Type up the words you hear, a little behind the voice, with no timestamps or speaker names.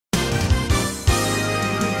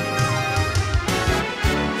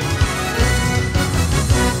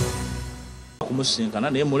kumusinkana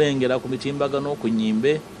naye mulengera ku mitimbagano ku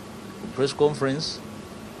nnyimbe press conference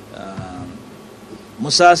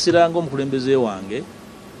musaasira ng'omukulembeze wange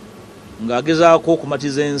ng'agezaako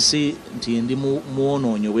okumatiza ensi nti ndi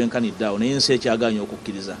muwonoonyi obwenkanidde awo naye ensi ekyagaanye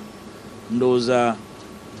okukkiriza. Ndowooza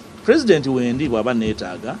pulezidenti wendi bw'aba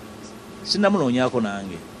neetaaga sinnamunoonyaako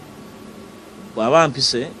nange, bw'aba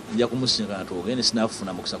mpise nja kumusinkana twogende,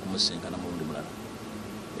 sinaafuna mukisa kumusinkana mulundi mulala.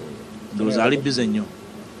 Ndowooza ali bize nnyo.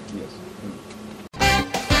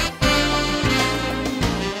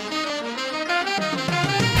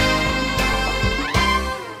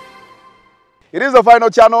 It is the final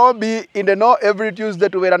channel. Be in the know every Tuesday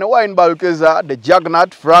to wear an wine balkeza the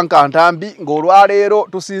Juggernaut Frank Ntambi ngolwaleero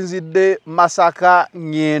tusinzidde Masaka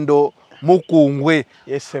Nyendo Mukungwe.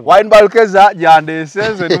 Yes, wine balkeza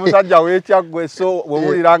jandeeseze ni musajja w'ekyaggwe so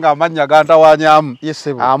wewuliranga amanya gantawanyamu. Yes,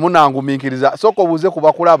 munangumiikiriza soko buze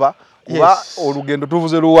kuba kulaba kuba olugendo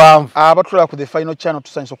tuvuze luwanvu. Abatula ku the final channel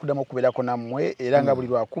tusanyisa okuddamu okubeerako nammwe era nga buli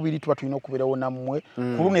lwakubiri tuba tulina okubeerawo nammwe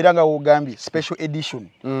ku luno era nga wogambye special edition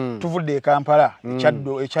tuvudde e Kampala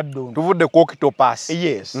ekyaddondo tuvudde ku Octopus.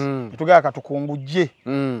 Yes tugala katukumbujje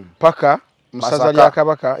paka musaza lya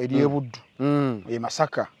Kabaka eri Buddu e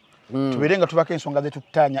Masaka tubeere nga tubako ensonga ze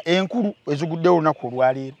tutanya enkulu eziguddewo olunaku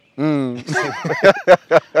olwaleero.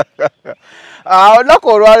 Olunaku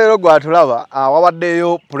olwaleero gwatulaba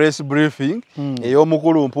wabaddeyo press briefing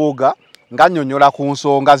ey'omukulu Mpuuga ng'annyonnyola ku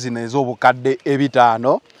nsonga zino ez'obukadde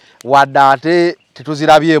 5 wadde ate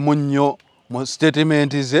tetuzirabyemu nnyo mu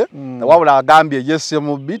statement ze wabula agambye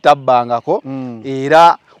YSMB tabbangako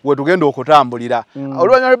era wetugenda okutambulira.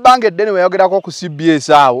 Oluvannyuma lw'ebbanga eddene weyagerako ku CBS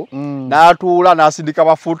awo n'atuula n'asindika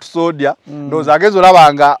ba foot soda ndowooza agezi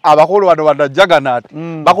olaba nga abakulu bano bada Juggernaut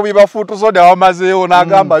bakubye ba foot soda bamazeewo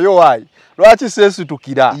n'agamba yo ayi lwaki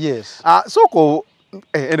seesitukira. Soko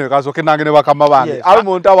ene kazoke nange ne bakama bange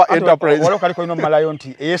Almond Tower Enterprise walo kaliko ino malayo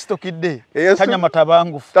nti eyesitokidde tanya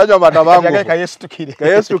matabangu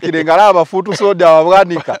kayesitukire ngalaba foot soda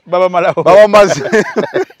ababwanika baba maze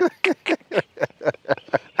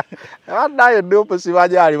naye ndopo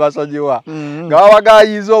sibajali basonyiwa nga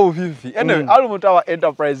babagayiza obufifi. Anyway, Almond Tower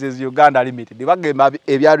Enterprises Uganda Limited bagamba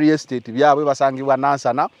ebya real estate byabwe basangibwa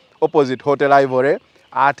Nansana opposite Hotel Ivory.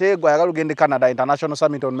 Ate gwayagala ugende Canada International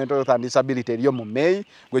Summit on Mental Health and Disability eriyo mu May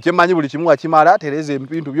gwe kyemanyi buli kimu akimala tereze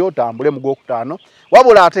ebintu byotambule mu Gwokutaano.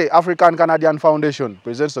 Wabula ate African Canadian Foundation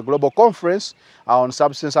presents a global conference on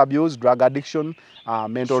substance abuse, drug addiction,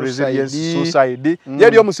 mental resilience, suicide.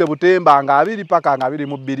 Yeriyo mu September nga 2 paka nga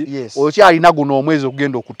 22 okyalina guno omwezi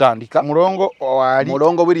okugenda okutandika.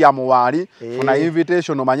 Mulongo William Wali funa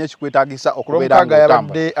invitation omanye kikwetagisa okubeera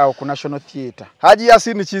ng'otambula awo ku National Theatre. Haji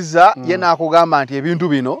Yasin Kiza yena akugamba nti ebintu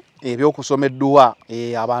bino ebyokusomeddwa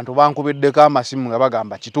abantu bankubiddeko amasimu nga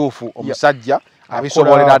bagamba kituufu omusajja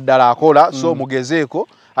abisobolera ddala akola so mugezeeko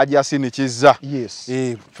Haji Yasin Kiza.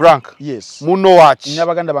 Frank muno wachi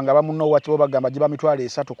n'abaganda bange abamuno wachi bo bagamba giba mitwalo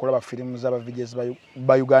 3 kulaba firimu z'abavijezi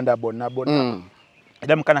ba Uganda bonna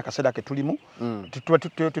era mukana kaseera ke tulimu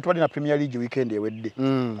tutwali na Premier League weekend ewedde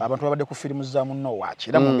abantu babadde ku firimu za muno wachi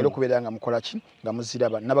era mwongere okubeera nga mukola ki nga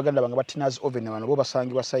muziraba n'abaganda bange Batinas Oven bano bo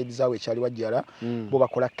basangibwa side zaawe ekyali wajjala bo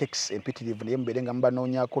bakola cakes empitirivu naye mbeere nga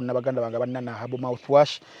mbanonyaako n'abaganda bange banana habo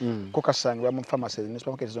mouthwash ko kasangibwa mu pharmacy ne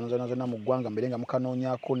supermarket zonna mu ggwanga mbeere nga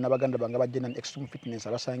mukanonyaako n'abaganda bange bajjena extreme fitness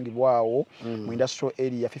abasangibwa awo mu industrial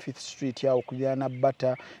area 5th Street yawo kulyana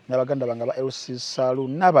Bata n'abaganda bange ba LC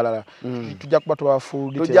Saloon n'abalala tujja kuba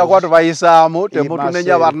tujja kwa tubayisaamu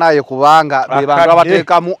temutunenya barnaye kubanga bebanga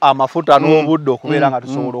bateekamu amafuta n'obudde okubeera nga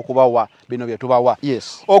tusobola okubawa bino bye tubawa.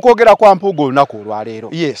 Okwogera kwa Mpuuga olunaku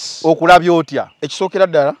olwaleero okulabya otya? Ekisookera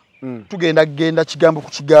ddala tugenda kigambo ku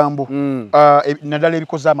kigambo naddala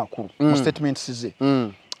ebikoze amakulu mu statements ze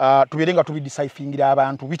tubeere nga tubideciphingira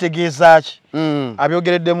abantu bitegeeza ki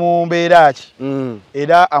abyogeredde mu mbeera ki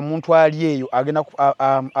era omuntu ali eyo agenda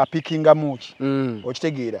apikingamu ki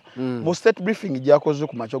okitegeera mu state briefing gyakoze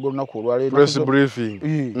ku makya g'olunaku olwaleero press briefing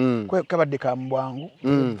kabadde kambwangu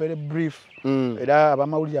very brief era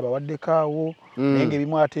abamawulire abawaddekaawo naye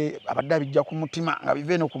ng'ebimu ate abadde abijja ku mutima nga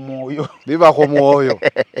biva eno ku mwoyo biva ku mwoyo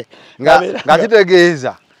nga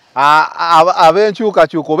kitegeeza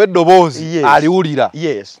abenkyukakyuka oba eddoboozi aliwulira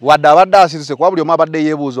wadde abadde asirise kuba buli omu abadde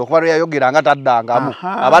yeebuuza okuba lweyayogera nga taddangamu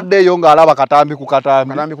abaddeeyo ng'alaba katambi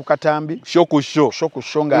ku katambi sho ku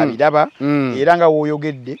sho ng'abiraba era nga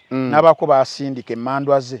w'oyogedde n'abaako baasindika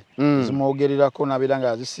emmandwa ze zimwogererako n'abeera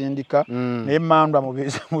ng'azisindika naye emmandwa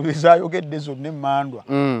mu bizayogedde zonna emmandwa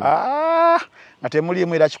nga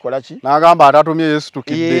temulimu era kikola ki n'agamba atatumye Yesu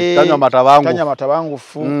tukidde tanywa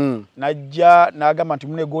matabangufu najja n'agamba nti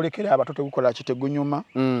munegolekera abato tegukola ki tegunyuma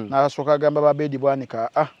n'asooka agamba babedi bwanika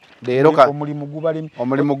leero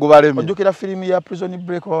omulimu gubalemi ojjukira firimu ya Prison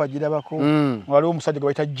Break oba wagirabako waliwo omusajja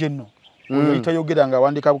gwe bayita Jenno yayitayogera nga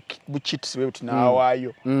wandika buchits be uti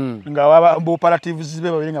nawaayo nga waba operatives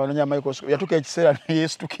be babiri nga banonya microscope yatuka ekiseera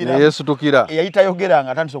Yesu tukira yayitayogera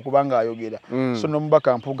nga atandise okubanga ayogera so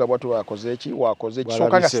nomubaka Mpuuga bwatu wakoze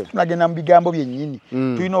soka nga tunagenda mu bigambo byennyini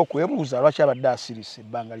tulina okwebuuza lwaki abadde asirise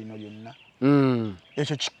ebbanga lino lyonna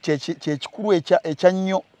ekyo kyekikulu ekya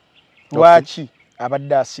nnyo lwaki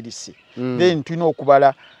abadde asirise then tulina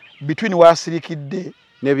okubala between wasirikidde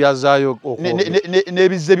nebyazaayo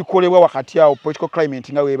nebizze bikolebwa wakati awo political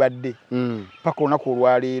climate nga webadde paka olunaku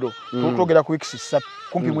olwaleero tutogera ku weeks 3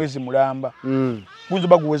 kumpi mwezi mulamba guzo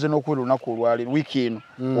baguweze n'okuwera olunaku olwaleero wiiki eno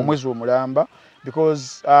omwezi omulamba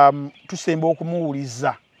because tusemba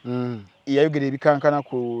okumuwuliza yayogera ebikankana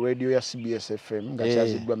ku radio ya CBS FM nga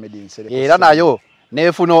kyaziddwa Made in Select era nayo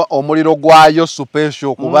nefuna omuliro gwayo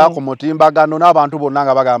special kuba ku mutimbagano n'abantu bonna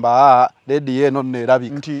nga bagamba lady eno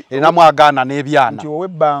nerabika era mwagana n'ebyana nti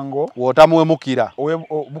owebbango wotamwemukira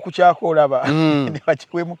bukukyako olaba ne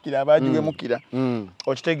bakiwemukira abagiwemukira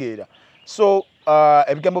okitegeera so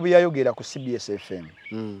ebigambo byayogera ku CBS FM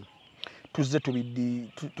tuzze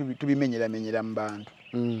tubimenyera mu bantu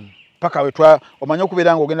paka wetwa omanya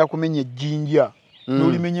okubeera nga ogenda kumenya ejjinja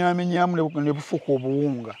n'olimenyamenyamu ne bufuuka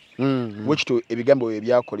obuwunga bwekito ebigambo bye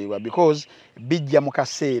byakolebwa because bijja mu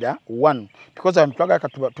kaseera one because abantu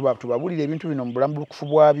twagala tubabulira ebintu bino mu bulambukufu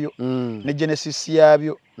bwabyo ne genesis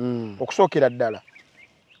yabyo okusookera ddala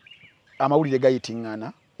amawulire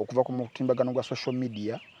gayitingana okuva ku mutimbagano gwa social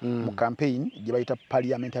media mu campaign gye bayita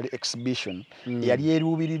parliamentary exhibition yali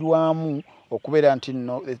eruubirirwamu okubeera nti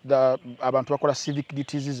no abantu bakola civic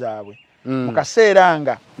duties zaabwe mukaseera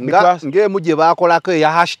nga ngemu gye bakolako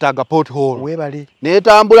eya hashtag pothole webale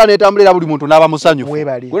netambulira buli muntu n'aba musanyufu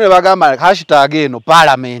kune bagamba hashtag eno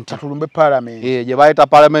parliament tulumbe parliament gye bayita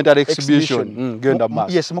parliamentary exhibition genda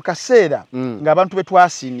maaso yes mukaseera nga abantu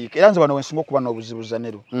betwasinika era nze wano wensinga okuba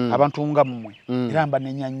n'obuzibuzanero abantu nga mmwe era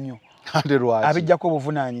mbanenya nnyo abijjako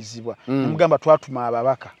obuvunaanyizibwa nemugamba twatuma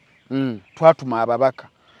ababaka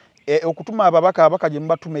okutuma ababaka gye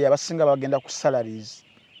mubatume abasinga bagenda ku salaries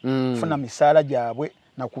funa misaala gyabwe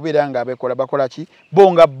nakubeera nga bakola ki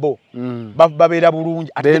bonga bo babeera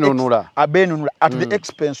bulungi benunula at the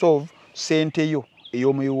expense of sente yo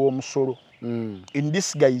ey'omuyi w'omusolo in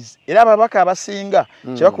this guys era ababaka abasinga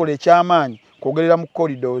kyebakola ekyamaanyi kwogerera mu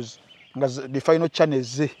corridors nga the final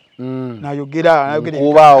channels nayogera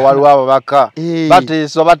kuba waliwo ababaka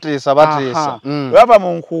bateesa bava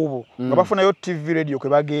mu nkuubo nga bafunayo TV radio kwe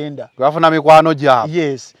bagenda bafuna mikwano gyabwe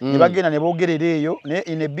yes ne bagenda ne boogerera eyo ne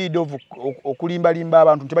in a bid of okulimbalimba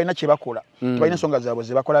abantu nti balina kye bakola balina ensonga zaabwe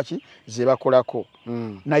ze bakolako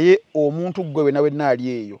naye omuntu gwe nawe naali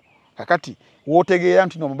eyo kakati wootegeera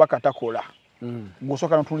nti n'omubaka takola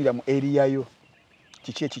ng'osooka n'otunulira mu area yo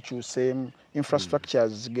kiki ekikyuseemu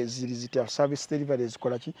infrastructures ziri zitya service delivery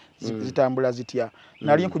zikola ki zitambula zitya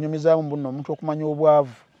nali nkunyumizaamu mbuno omuntu okumanya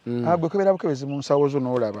obwavu gwe kebeera bukebezi mu nsawo zo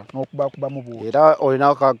n'olaba n'okubakubamu buuti era olina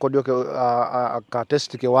akakodyo ka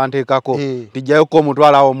test ke wanteekako tijjayoko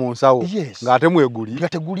omutwalawo mu nsawo ng'ate mweguli nga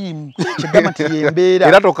teguliimu kigamba nti yembeera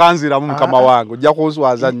era tokanziramu mukama wange ojja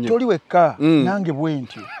kunswaza nnyo toli wekka nange bwe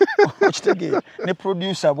ntyo okitegeera ne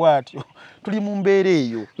producer bw'atyo tuli mu mbeera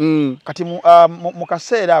eyo kati mu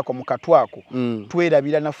kaseera ako mu katwako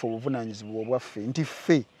twerabira naffe obuvunaanyizibwa obwaffe nti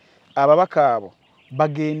ffe ababaka abo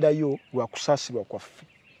bagendayo lwa kusaasirwa kwaffe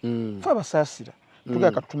ffe abasaasira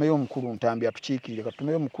tugala katutumeyo omukulu Ntambi atukiikirire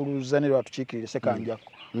katutumeyo omukulu Zanero atukiikirire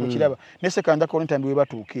Sekanjako okiraba ne Sekanjako n'Ntambi we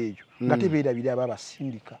batuuka eyo nga tebeerabira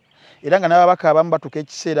ababasindika era nga n'ababaka abamu batuuka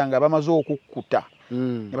ekiseera nga bamaze okukkuta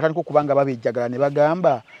ne batandika okuba nga babejjagala ne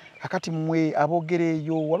bagamba akati mmwe aboogera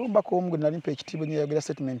eyo walombako omu gwe nali mpa ekitiibwa nyo yayogera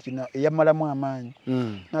statement eyamalamu amaanyi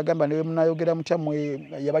n'agamba newe munayogera mutya mmwe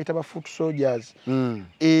yabayita ba foot soldiers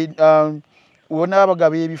wona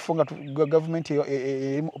abagaba ebifo nga gavumenti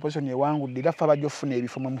opposition ewangudde era ffe abajja okufuna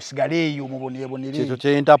ebifo mwe musigale eyo muboneebonere ekyo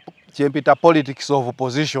kyempita politics of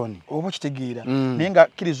opposition oba kitegeera naye nga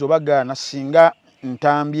kkiriza obagaana singa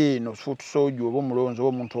Ntambi eno foot soldier oba omulonzi oba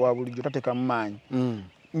omuntu owa bulijjo tateeka mu maanyi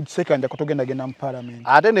Sekanja kutogenda genda mu parliament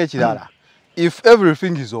ate n'ekirala if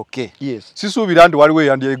everything is okay sisuubira nti waliwo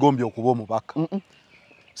eyandyegombye okuba omubaka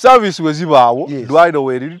service wezibaawo Yes. dwaliro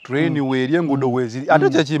weeriri train weeri enguudo weeziri ate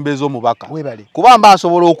kye kimbeeza omubaka Webale. kuba mba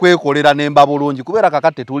nsobola okwekolera nemba bulungi kubeera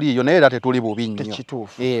kakati tetuliiyo naye era tetuli bubi nnyo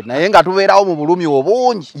Tekituufu. naye nga tubeerawo mu bulumi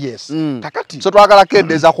obungi Yes. Kakati so twagala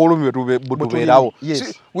kendeeza ku olumi butubeerawo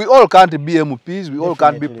Yes. we all can't be MPs we all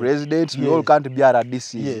can't be Definitely. presidents we Yes. all can't be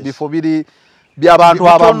RDCs Yes. bifo biri by'abantu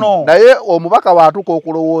abamu naye omubaka waatuka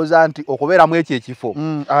okulowooza nti okubeeramu ekyo ekifo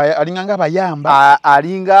alinga nga abayamba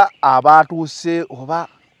alinga abaatuuse oba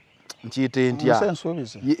nkiyite ntya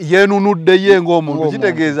yeenunudde ye ng'omuntu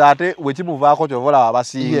kitegeeza ate bwe kimuvaako kyova olaba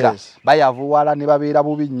abasinga bayavuwala ne babeera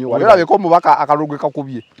bubi nnyo wali olabeko omubaka akalulu gwe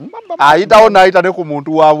kakubye ayitawo n'ayita ne ku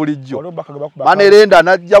muntu wa bulijjo banerenda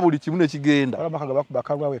n'ajja buli kimu ne kigenda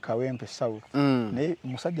bakalwawe kawempe sawo naye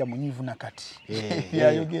musajja munyiivu nakati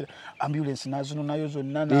yayogera ambulance nazo nayo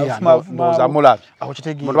zonna ndoza mulabi aho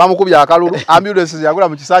kitegeeza muntu bamukubye akalulu ambulance yagula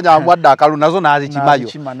mu kisanja amwadde akalulu nazo nazikimayo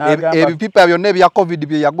ebipipa byonna ebya covid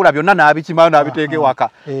bye yagula byonna n'abikimayo n'abiteeke waka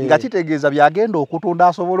nga kitegeeza byagenda okutunda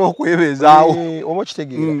asobola okwebeezaawo oba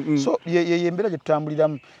kitegeera so ye embeera gye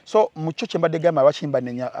tutambuliramu so mu kyo kye mbadde gamba abakimba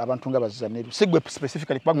nenya abantu nga bazaneru si gwe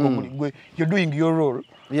specifically kuba gwe you're doing your role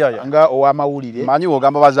nga ow'amawulire manyi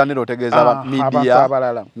wogamba bazanira otegeeza media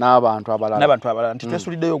n'abantu abalala nti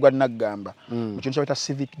twesuliddeyo ogwa naggamba mu kintu kyabaita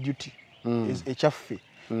civic duty ekyaffe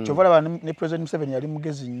kyova olaba ne president Museveni yali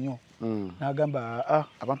mugezi nnyo n'agamba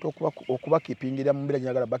abantu okubakipingira mu mbeera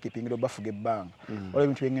gyeyagala bakipingira obafuga ebbanga olaba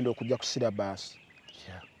ebintu byengenda okujja ku syllabus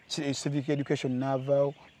civic education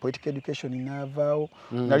n'avaawo political education n'avaawo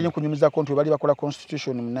nali nkunyumizako nti bali bakola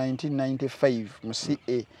constitution mu 1995 mu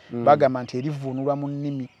CA bagamba nti erivuunulwa mu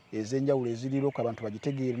nnimi ez'enjawulo eziriroku abantu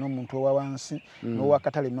bagitegeere n'omuntu owa wansi n'owa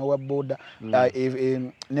katale n'owa booda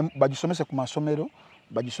bagisomese ku masomero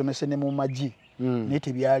bagisomese ne mu magi naye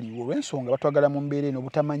tebyaliwo olw'ensonga batwagala mu mbeera eno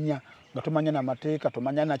obutamanya nga tomanya n'amateeka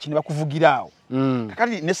tomanya nakini bakuvugiraawo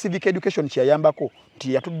kakati ne civic education kyeyayambako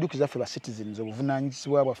nti yatuddukiza ffe ba citizens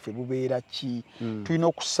obuvunaanyizibwa bwaffe bubeera ki tulina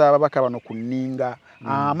okusaaba baka bano ku nninga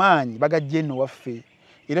amaanyi bagajja eno waffe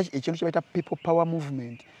era ekintu kye bayita people power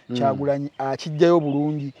movement Kyagulanyi akijjayo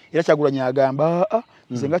bulungi era Kyagulanyi agamba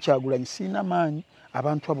nze nga Kyagulanyi sina maanyi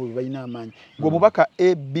abantu abo balina amaanyi ng'omubaka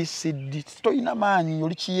ABCD toyina maanyi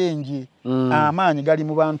oli kiyenje amaanyi gali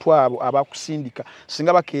mu bantu abo abakusindika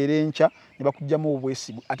singa bakeera enkya ne bakujjamu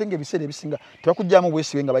obwesigu ate ng'ebiseera ebisinga tebakujjamu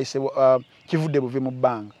obwesigu nga bayise kivudde buve mu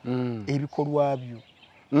bbanga ebikolwa byo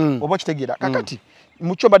oba kitegeera kakati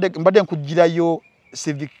mucyo mbadde nkugirayo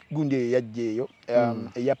civic gundi eyajjeeyo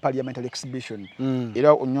eya parliamentary exhibition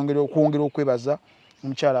era okwongera okwebaza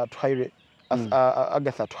omukyala Atuhaire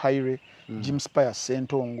Agatha Atuhaire Jim Spire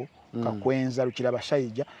Sentongo Kakwenza Lukira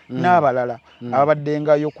Bashayija n'abalala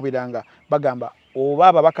ababaddengayo okubeeranga bagamba oba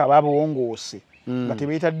ababaka babawongoose nga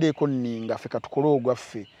tebeetaddeeko nninga ffe katukole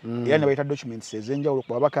ogwaffe era ne bayita documents ez'enjawulo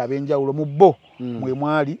ku babaka ab'enjawulo mu bo mwe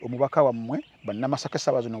mwali omubaka wammwe bannamasaka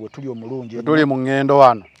Ssaaba zino we tuli omulungi tuli mu ngendo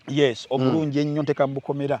wano yes omulungi ennyo nteka mu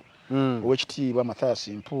bukomera ow'ekitiibwa Mathias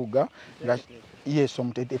Mpuuga yes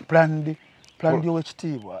omutete planned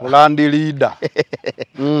ow'ekitiibwa planned leader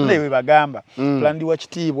newe bagamba planned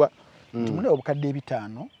ow'ekitiibwa nti mune obukadde 5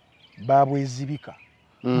 babwezibika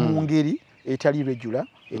mu ngeri etali regular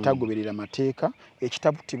etagoberera mateeka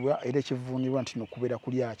ekitabutibwa era ekivuunirwa nti nokubeera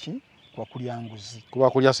kulyaki kwa kulya nguzi kuba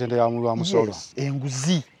kulya sente ya mulwa musolo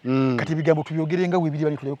enguzi kati bigambo tubyogerenga webiri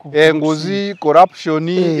bali tuleko enguzi corruption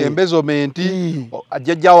embezzlement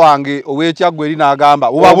ajjajja wange ow'ekyagwe eri n'agamba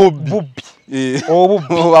oba bubbi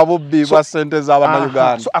oba bubbi bwa sente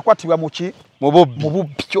z'Abannayuganda so akwatibwa muki mu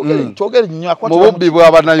bubbi kyogere nnyo akwatibwa mu bubbi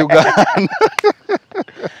bw'Abannayuganda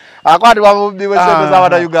akwatibwa mu bubbi bw'esente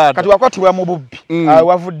z'Abannayuganda kati akwatibwa mu bubbi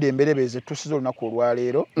wavudde emberebeeze tusize olunaku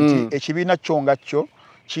olwaleero nti ekibiina kyo nga kyo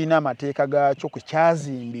kiina amateeka gaakyo kwe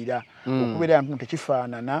kyazimbira okubeera nti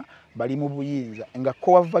tekifaanana bali mu buyinza nga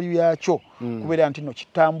core value yakyo kubeera nti no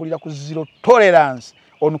kitambulira ku zero tolerance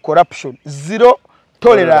on corruption zero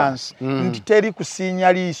tolerance nti teri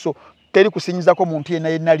kusiinya liiso teri kusinyizako muntu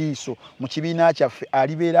yenna liiso mu kibiina kyaffe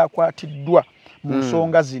alibeera akwatiddwa mu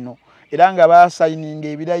nsonga zino era nga baasayininga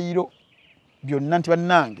ebirayiro byonna nti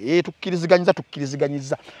bannange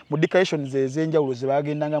tukkiriziganyiza mu declarations ez'enjawulo ze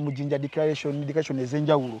bagendanga mu jinja declaration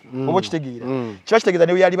ez'enjawulo oba kitegeera kiba kitegeeza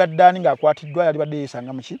ne yali baddaani ng'akwatiddwa yali badde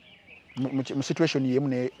yeesanga mu situation yemu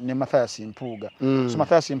ne Mathias Mpuuga so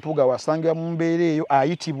Mathias Mpuuga wasangibwa mu mbeera eyo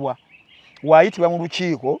waayitibwa mu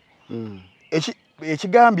lukiiko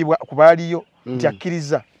ekigambibwa ku baaliyo nti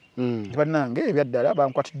akkiriza nti bannange ebyaddala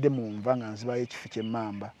bankwatidde mu nva nga nzibayo ekifi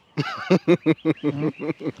ky'emmamba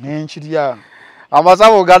nenkirya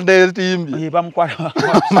amasavu gadde timbi bamukwala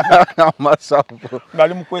amasavu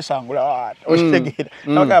ngali mukwesangula wata okitegera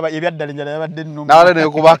nabagaba ebyaddala njala yabadde nnuma nale ne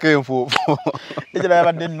kubaka enfuufu ejala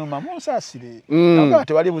yabadde nnuma munsasire nabagaba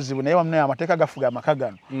tewali buzibu naye wamne amateeka gafuga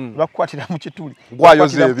amakagano bakukwatira mu kituli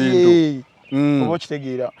gwayoza ebintu oba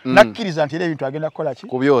okitegeera nakkiriza nti era ebintu agenda kukola ki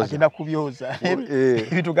agenda kubyoza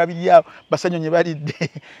ebintu gabiryawo basanyonye balidde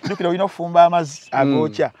dukira olina okufumba amazzi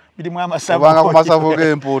agokya birimu amasavu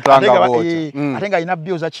g'empuuta nga bokya ate nga alina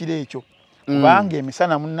byoza kiro ekyo kubanga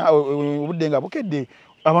emisana obudde nga bukedde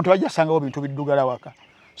abantu bajja sangawo bintu biddugala waka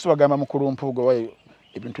so bagamba mukulu Mpuuga wayo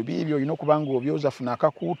ebintu bibyo olina okubanga obyoza funa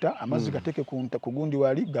akakuuta amazzi gateke ku gundi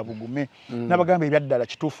wali gabugume nabagamba ebyaddala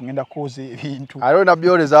kituufu ngenda kwoza ebintu alo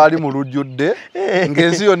nabyoleza ali mu lujjudde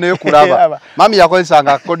ng'ensi yonna ekulaba mami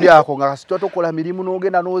yakozesanga kodi ako nga kasitwa tokola mirimu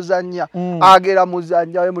n'ogenda n'ozannya agera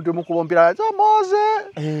muzannya we mutu mukubompira moze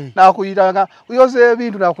nakuyitanga uyoza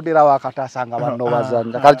ebintu nakutera wakatasanga banno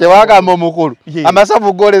bazannya kati kyewagamba omukulu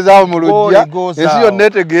amasavu golezaawo mu lujja ensi yonna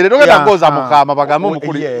etegeere togenda kwoza mukama bagamba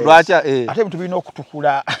omukulu lwaki ate ebintu birina okutukula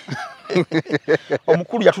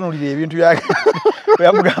omukulu yatunulira ebintu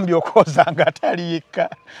yamugambye okwoza nga atali yekka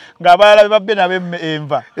ng'abalala babbe nabe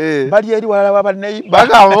enva bali eri walala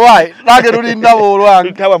wabaneibawayi nange tulindabo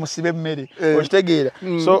olwange tawa musibe emmere okitegeera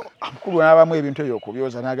so omukulu n'abamu ebintu ebyo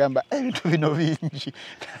okubyoza n'agamba ebintu bino bingi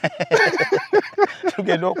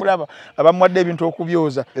tugenda okulaba abamuwadde ebintu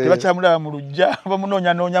okubyoza tebakyamulaba mu lujja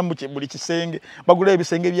bamunoonyanoonya mu buli kisenge bagula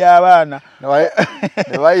ebisenge by'abaana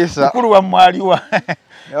mukulu wammwaliwa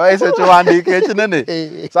Yawaise kiwandiika ekinene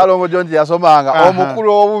Salongo Jonji yasomanga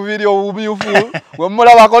omukulu obubiri obumyufu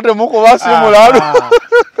wemulabako temukuba simulalu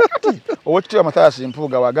owekitiibwa Mathias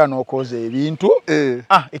Mpuuga wagaana okwoza ebintu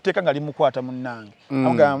etteeka nga limukwata munnange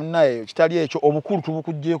amugamba munnaye kitali ekyo obukulu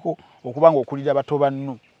tubukuggyeko okubanga okulira bato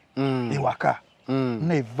banno ewaka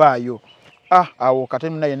nevaayo awo kate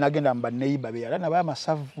munnaye nagenda mu baneiba be yala naba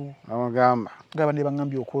amasavu amugamba ngaba ne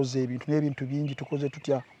bangambye okwoza ebintu n'ebintu bingi tukoze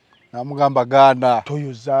tutya namugamba ganda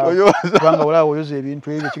toyoza kubanga wala oyoza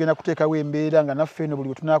ebintu ebyo kigenda kuteekawo embeera nga naffe eno buli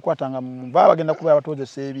bwe tunakwatanga muvaa bagenda kuba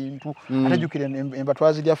abatozesa ebintu ate jjukira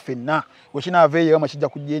embatwazi lya ffenna wekinaaveeyo amakijja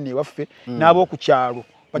kujja eno ewaffe n'ab'oku kyalo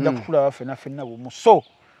bajja kutulaba ffenna ffenna bumu so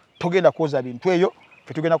togenda kwoza bintu eyo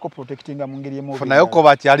fe tugenda ko protectinga mu ngeri emu naye ko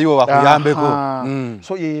bakyaliwo bakuyambeko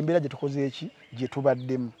so ye embeera gye tukoze eki gye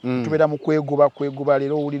tubaddemu tubeera mu kwegoba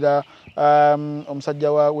leero owulira omusajja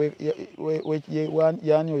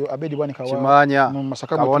yani oyo Abedi Kimanya mu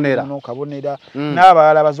Masaka kabonera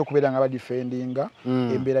n'abalala bazze okubeera nga badifendinga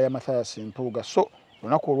embeera ya Mathias Mpuuga so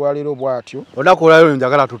olunaku olwaleero bw'atyo olunaku olwaleero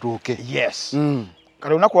njagala tutuuke yes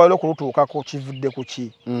kale olunaku olwaleero kulutuukako kivudde ku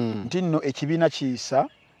ki nti nno ekibiina kiyisa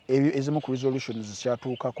ezimu ku resolutions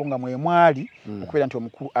kyatuukako nga mwemwali okubeera nti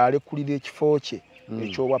omukulu alekulira ekifo kye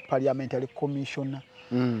ekyobwa parliamentary commissioner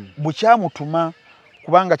bukyamutuma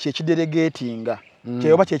kubanga kyekidelegatinga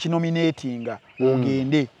kyeyoba kyekinominatinga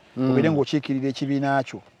ogende obeere ng'okiikirira ekibiina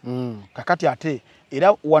kyo kakati ate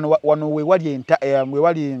era wano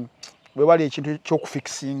wewali ekintu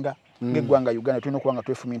ky'okufikisinga ng'eggwanga Uganda tulina okuba nga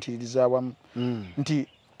twefumiitiriza awamu nti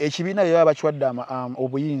ekibiina bye baba bakiwadde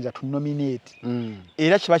obuyinza tunominate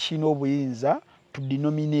era kiba kirina obuyinza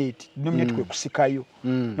tudinominate kwe kusikayo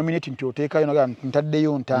nominate nti oteekayo naga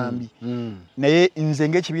ntaddeyo Ntambi naye nze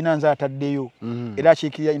ng'ekibiina nze ataddeyo era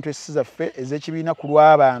akiikirira interests zaffe ez'ekibiina ku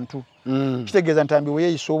lw'abantu kitegeeza Ntambi we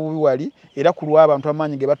yeeyisa obubi wali era ku lw'abantu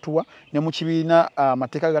amaanyi ge batuwa ne mu kibiina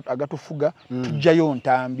amateeka agatufuga tujjayo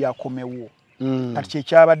Ntambi akomewo kati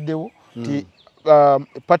kyekyabaddewo nti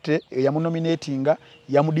pate yamunominatinga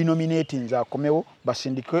yamudinominatinza akomewo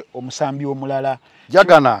basindike omusambi omulala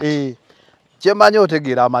jagana kyemanyi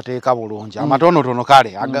otegeera amateeka bulungi amatonotono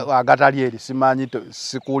kale agatali eri simanyi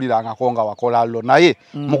sikuulirangako nga wakola llo naye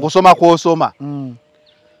mu kusoma kw'osoma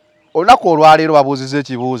olunaku olwaleero babuuziza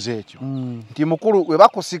ekibuuzo ekyo nti mukulu we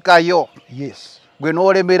bakusikayo gwe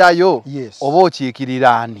n'olemerayo oba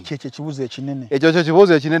okiikirira ani kyekyo ekibuuzo ekinene ekyo kyo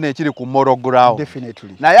kibuuzo ekinene ekiri ku moral ground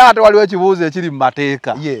naye ate waliwo ekibuuzo ekiri mu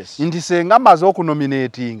mateeka nti senga maze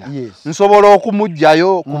okunominatinga nsobola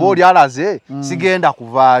okumuggyayo kuba oli alaze sigenda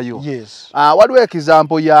kuvaayo waliwo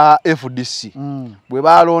ekizampo ya FDC bwe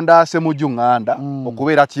balonda Ssemujju Nganda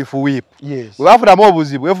okubeera chief whip bwe bafunamu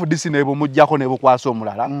obuzibu FDC ne bumuggyako ne bukwasa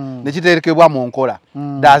omulala ne kiterekebwa mu nkola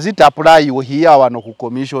does it apply here wano ku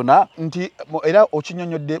commissioner nti era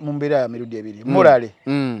okinyonyodde mu mbeera ya mirundi ebiri morale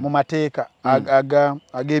mu mateeka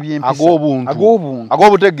ag'ebyempisa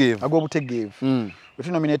ag'obutegeevu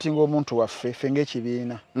wetunominatinga omuntu waffe ffe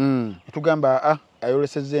ng'ekibiina netugamba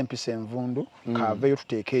ayolesezza empisa envundu kaaveeyo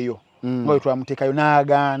tuteekeyo nga bwe twamuteekayo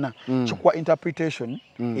n'agaana kikuwa interpretation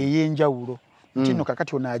ey'enjawulo nti nno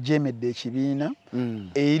kakati ono ajemedde ekibiina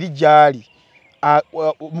eri gyali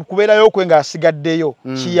mu kubeerayo okwe ng'asigaddeyo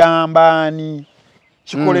kiyambaani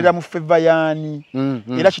kikolera mu feva yaani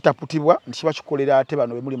era kitaputibwa nti kiba kikolera ate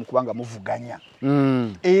bano be muli mu kubanga muvuganya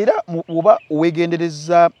era oba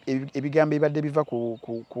owegendereza ebigambo ebibadde biva ku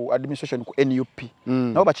administration ku NUP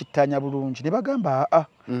nabo bakittaanya bulungi ne bagamba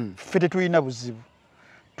ffe tetulina buzibu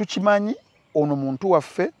tukimanyi ono muntu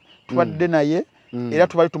waffe tubadde naye era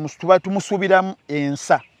tuba tumusuubiramu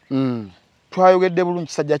ensa twayogedde bulungi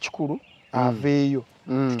kisajja kikulu aveeyo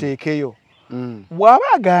tuteekeyo bw'aba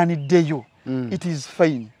agaaniddeyo it is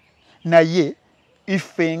fine naye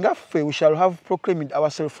iffe nga ffe we shall have proclaimed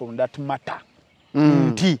ourselves from that matter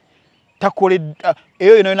nti takoledda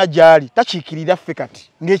eyo yona gyali takiikirira ffe kati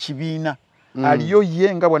ng'ekibiina aliyo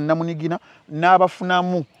ye nga bwannamunigina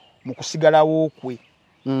n'abafunamu mu kusigalawo kwe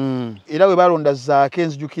era we balonda zaake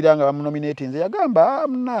nzijukira nga bamunominate nze yagamba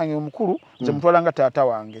munange omukulu nze mutwala nga taata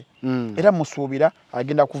wange era musuubira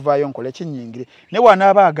agenda kuvaayo nkola ekinyingire ne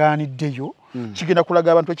bw'anaaba agaaniddeyo kigenda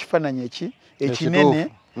kulaga abantu ekifaananyi ekinene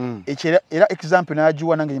era example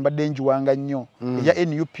n'agiwa nange mbadde njiwanga nnyo eya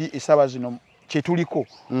NUP esaawa zino kyetuliko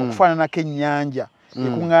okufaananako ennyanja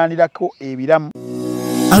ekuŋŋaanirako ebiramu.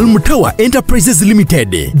 Almutawa Enterprises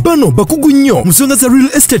Limited bano bakugu nnyo musonga za real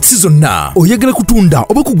estate zonna oyagala kutunda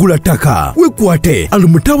oba kugula ttaka wekwate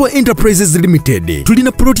Almutawa Enterprises Limited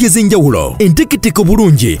tulina ploti ez'enjawulo enteketeko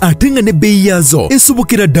bulungi ate nga n'ebbeeyi yaazo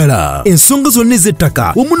esobokera ddala ensonga zonna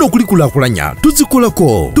ez'ettaka wamu n'okulikulaakulanya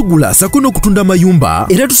tuzikolako tugula sako n'okutunda amayumba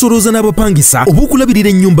era tusolooza n'abapangisa oba okulabirira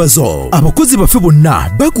ennyumba zo abakozi baffe bonna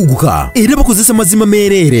bakuguka era bakozesa mazima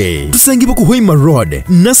meereere tusangibwa ku Hoima Road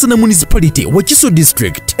Nasana Municipality Wakiso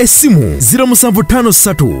District Esimu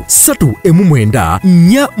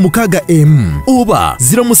 0756-4M oba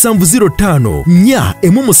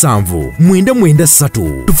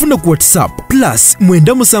 0705-4M7-993 tufuna ku WhatsApp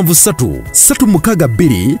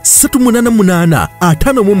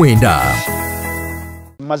 +97362-388-58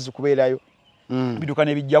 mazzi kubeerayo biduka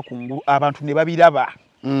ne bijja kungulu abantu ne babiraba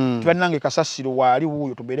tibanange kasasiro waali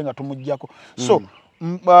wuuyo tubeere nga tumujjako so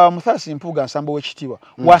Muthasi Mpuuga Nsambo w'ekitiibwa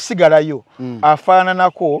wasigalayo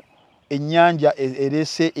afaananako ennyanja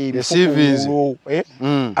erese ebifukuulo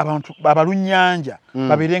abantu abalunnyanja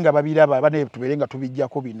babeere nga babiraba bane tubeere nga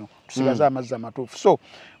tubijjako bino tusigaze amazzi amatuufu so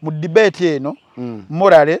mu debate eno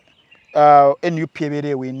morale NUP ebeera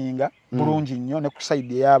eweninga bulungi nnyo ne ku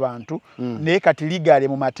sayidi ey'abantu naye kati ligale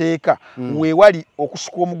mu mateeka weewali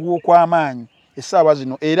okusuka omuguwa okw'amaanyi essaawa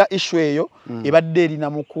zino era issue eyo ebadde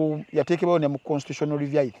erina yateekebwayo ne mu constitutional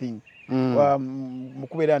review I think mu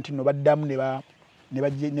kubeera nti no baddamu ne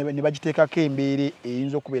bagiteekako embeera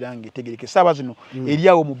eyinza okubeera ng'etegereke essaawa zino eri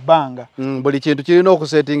awo mu bbanga buli kintu kirina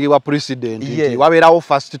okusetingibwa president nti wabeerawo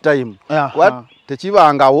first time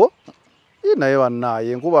tekibangawo naye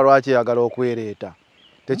bannaaye enkuba lwaki eyagala okwereeta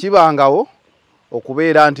tekibangawo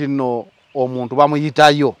okubeera nti nno omuntu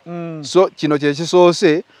bamuyitayo so kino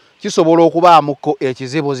kyekisoose kisobola okubaamuko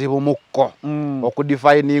ekizibuzibu mukko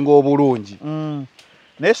okudefininga obulungi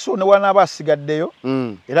naye so ne wanaaba asigaddeyo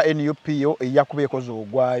era NUP yo eyakuba ekoze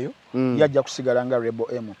ogwayo yajja kusigala nga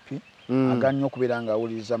Rebel MP aganya okubeera nga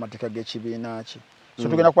awuliriza amateeka g'ekibiina kye so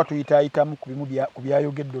tugenda kuba tuyitaayitamu ku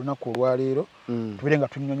byayogedde olunaku olwaleero tubeere nga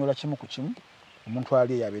tunnyonnyola kimu ku kimu omuntu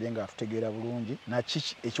ali eyo abeere nga atutegeera bulungi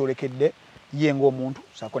nakiki ekyolekedde ye ng'omuntu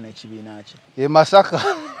saako n'ekibiina kye e Masaka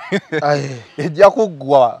ejja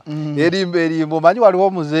kuggwa erimbo manyi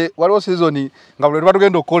waliwo seasoni nga buli lwe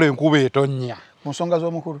tugenda okukola enkuba etonnya mu nsonga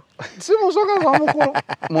z'omukulu si mu nsonga z'omukulu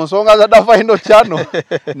mu nsonga za dafaino kyano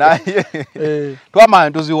naye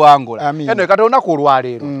twamanya tuziwangula eno kati olunaku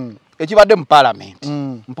olwaleero ekibadde mu palamenti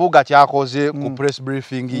Mpuuga kyakoze ku press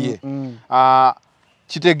briefing ye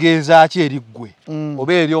kitegeeza ki eri ggwe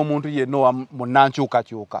oba eri omuntu yenna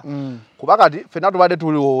munnankyukakyuka kuba kati ffenna tubadde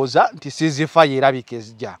tulowooza nti ceasefire erabika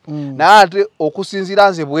ezijja naye ate okusinziira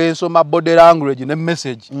nze bwensoma body language ne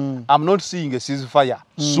message I'm not seeing a ceasefire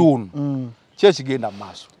soon ki ekigenda mu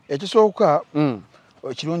maaso ekisooka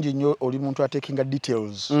kirungi nnyo oli muntu atekinga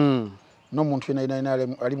details n'omuntu yenna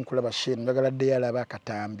ali mu kulaba sheni njagala ddeyo alaba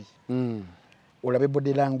akatambi olabe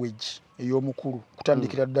body language ey'omukulu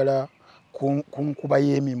kutandikira ddala kunkuba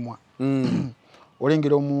y'emimwa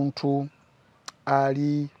olengera omuntu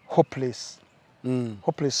ali hopeless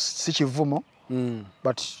si kivumo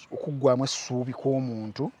but okuggwamu essuubi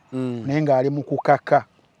kw'omuntu naye ng'ali mu kukaka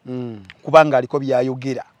kubanga aliko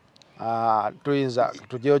byayogera tuyinza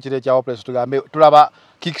tujeyo kire ekya hopeless tugambe tulaba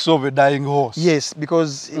kicks of a dying horse yes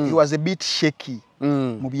because he was a bit shaky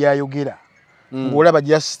mu byayogera ng'olaba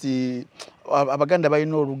just abaganda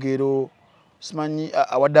balina olugero simanyi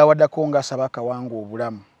awaddawaddako ng'asaba akawanga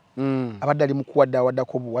obulamu abadde ali mu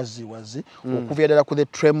kuwaddawaddako obuwaziwazi okuva ddala ku the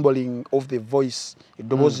trembling of the voice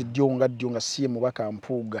eddoboozi ddyo nga siye mubaka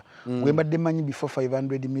Mpuuga gwe mbadde manyi before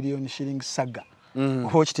 500 million shilling saga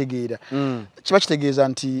oba okitegeera kiba kitegeeza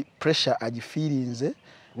nti pressure agifiirinze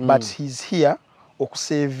but he's here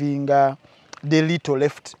okusavinga the little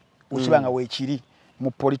left okibanga weekiri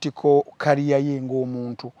mu political career ye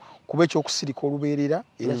ng'omuntu kuba ekyokusirika olubeerera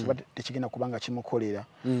era kiba tekigenda kubanga kimukolera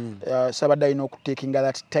sabadde alina okutekinga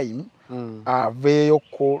that time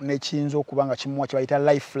aveeyoko nekiyinza okubanga kimuwa kibayita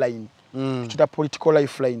lifeline kita political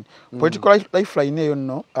lifeline political lifeline eyo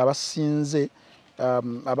nno abasinze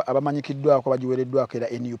abamanyikiddwako bagiweereddwako era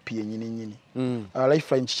NUP yennyini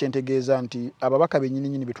lifeline kikyentegeeza nti ababaka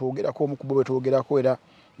bennyini betwogerako omukubo betwogerako era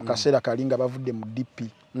mu kaseera kali nga bavudde mu DP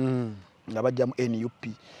nga bajja mu NUP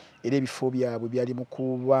era ebifo byabwe byali mu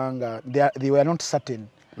kubanga they were not certain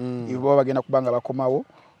ibo bagenda kubanga bakomawo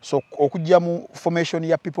so okujja mu formation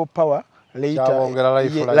ya people power later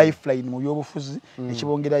lifeline mu byobufuzi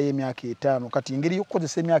ekibongerayo emyaka 5 kati engeri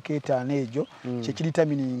y'okukozesa emyaka 5 egyo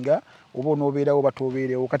kyekiritaminga oba onoobeerawo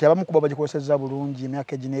batobeerewo kati abamu kuba bagikozesezza bulungi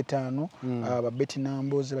emyaka egina 5 Betty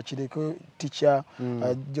Namboze bakireko Teacher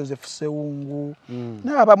Joseph Sewungu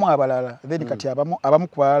n'abamu abalala then kati abamu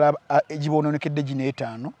kubalala egiboononekedde gina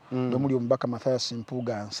 5 omuli omubaka Mathias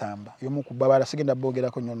Mpuuga Nsamba y'omu ku babala sigenda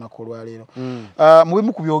boogerako nnyo olunaku olwaleero mu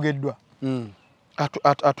bimu ku byogeddwa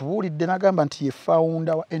atubuulidde n'agamba nti ye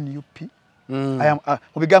founder wa NUP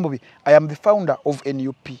mu bigambo bye I am the founder of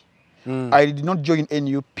NUP I did not join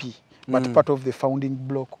NUP but part of the founding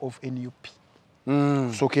block of NUP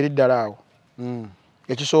sookera eddala awo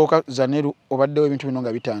ekisooka Zaneru obaddewo ebintu bino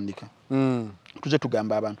nga bitandika tuje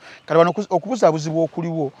tugamba abantu kati bano okubuzaabuzibwa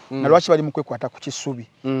okuliwo nalwaki bali mu kwekwata ku kisubi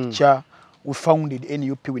kya we founded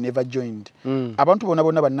NUP we never joined abantu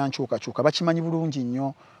bonna bannankyukakyuka bakimanyi bulungi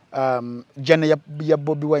nnyo jana ya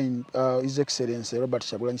Bobi Wine His Excellency Robert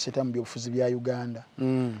Kyagulanyi Ssentamu mu byobufuzi bya Uganda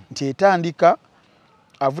nti etandika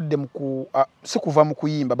avudde si kuva mu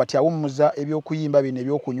kuyimba but awummuza ebyokuyimba bino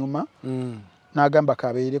ebyokunyuma n'agamba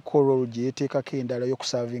kabeere role gye yeteekako endala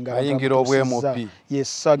y'okusavinga ayingira obw'MP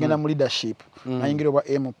yes agenda mu leadership ayingira obwa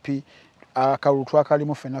MP akalulu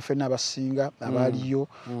akalimu fenna abasinga abaliyo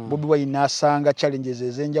Bobi Wine n'asanga challenges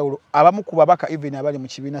ez'enjawulo abamu ku babaka even abali mu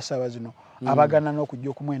kibiina saawa zino abagana n'okujja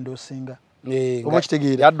okumwendoosinga oba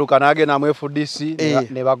kitegeera yadduka n'agenda mu FDC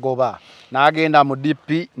ne bagoba n'agenda mu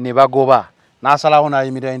DP ne bagoba n'asalawo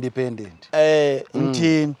n'ayimirira independent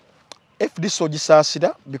nti FDC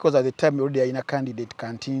ogisaasira because at the time already ayina candidate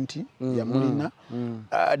Kantinti yamulina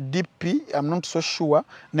DP I'm not so sure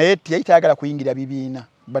naye yayitayagala kuyingira bibiina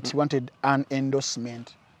but he wanted an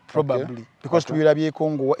endorsement probably because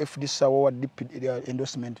tuyirabyeko ngo wa FDC wa DP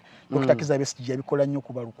endorsement okutakiza besiji yabikola nnyo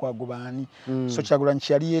ku balukwago baani so Kyagulanyi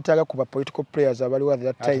kyali yeetaaga ku ba political players abaliwo at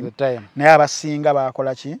that time naye abasinga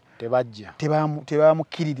bakola ki tebajja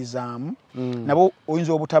tebamukiririzaamu nabo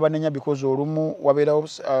oyinza obutabanenya because olumu wabeerawo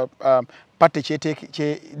party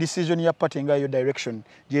kye decision ya party ngayo direction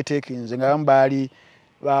gyeteekinze nga bali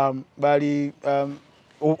bali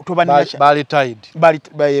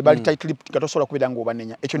tight katosobola kubeera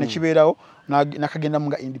ng'obanenya ekyo ne kibeerawo nakagendamu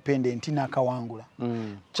nga independent n'akawangula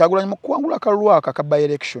Kyagulanyi mu kuwangula akalulu ako aka by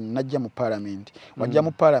election najja mu parliament wajja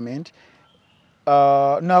mu parliament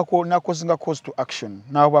nakozinga cause to action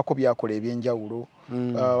n'abaako byakola ebyenjawulo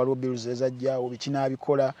waliwo bills ezajjaawo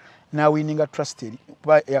bikinabikola n'awininga trust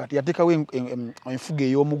yateekawo enfuga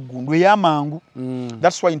ey'omuggundu ey'amangu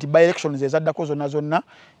that's why nti by elections ezaddako zonna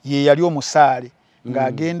ye yali omusaale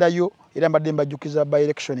ng'agendayo era mbadde mbajjukiza by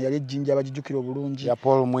election yali ejjinja abagijjukira obulungi ya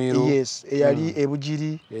Paul Mwiru yes eyali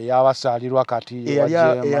ebugiri eyabasaalirwa kati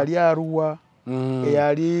eyali Arua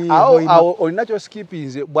eyali awo olinakyo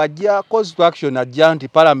skippinze bwajja cause to action ajja nti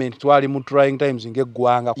parliament twali mu trying times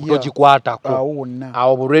ng'eggwanga kutokikwatako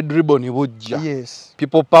awo bu red ribbon bujja yes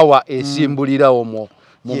people power esimbulira omwo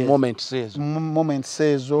mu moment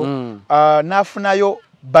sezo n'afunayo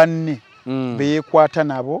banne beyekwata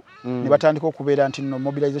nabo ne batandika okubeera nti no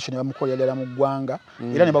mobilization bamukolera ddala mu ggwanga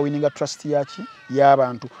era ne bawininga trust yaki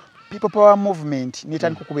y'abantu people power movement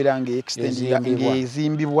netandika okubeera ng'extendinga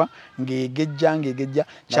ng'ezimbibwa ng'egejja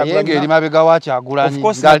Kyagulanyi eri mabega wa Kyagulanyi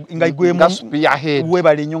nga igwemu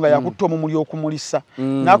webale nnyo nga yakutta omumuli okumulisa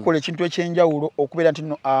n'akola ekintu ekyenjawulo okubeera nti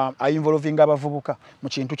ayinvolvinga abavubuka mu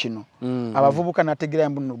kintu kino abavubuka n'ategeera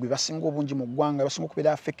mbuno gwe basinga obungi mu ggwanga basinga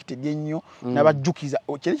okubeera affected ennyo n'abajjukiza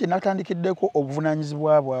kiri kye n'atandikiddeko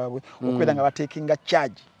obuvunaanyizibwa bwabwe okubeera nga bateekinga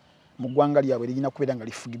charge mu ggwanga lyabwe lirina kubeera nga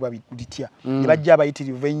lifugibwa litya ne bajja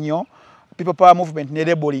abayitirivu ennyo people power movement ne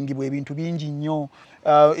labeling bwe bintu bingi nnyo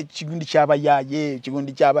ekigundi ky'abayaye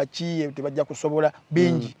ekigundi ky'abaki tebajja kusobola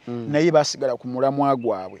bingi naye basigala ku mulamwa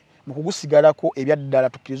gwabwe mu kugusigalako ebyaddala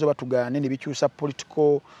tukkirizo batugaane ne bikyusa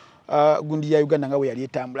political gundi ya Uganda nga we yali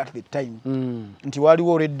etambula at the time nti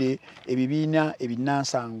waliwo already ebibiina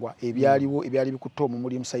ebinansangwa ebyali bikutte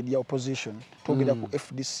omumuli side ya opposition twogera ku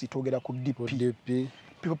FDC twogera ku DP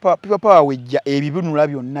people power wejja ebibinula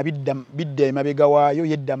byonna bidda emabega waayo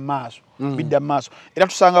yedda maaso bidda maaso era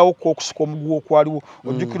tusangawo okusuka omugwo okwaliwo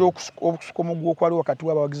ojjukira okusuka omugwo okwaliwo wakati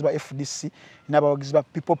w'abawagizi ba FDC n'abawagizi ba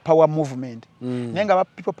people power movement naye nga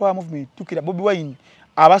people power movement tukira Bobi Wine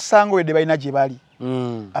abasanga wedde balina gye bali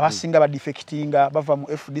abasinga ba defectinga bava mu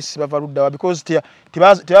FDC bava luddawa because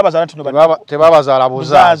tebabazaala ntino tebabazaala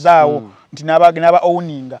buzaawo nti n'aba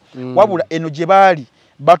owninga wabula eno gye baali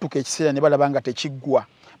batuka ekiseera ne balaba nga tekiggwa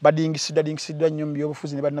badingisidwa nnyo mu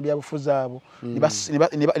byobufuzi ne balina byabufuzi abo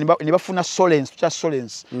ne bafuna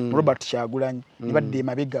solence mu Robert Kyagulanyi ne badda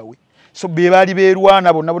emabegawe so be baali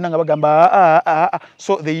beerwana bonna nga bagamba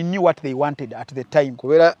so they knew what they wanted at the time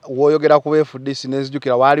kubeera woyogera ku FDC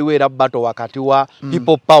nezijukira waliwo era battle wakati wa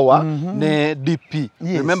people power ne DP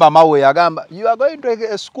remember mawe yagamba you are going to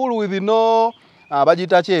a school with no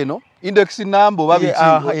bagita cheno index number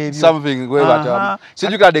babiti something where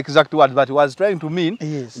sijukira the exact word but was trying to mean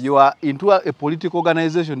you are into a political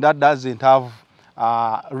organization that doesn't have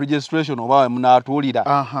registration oba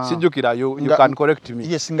mnatulira sijukira you can correct me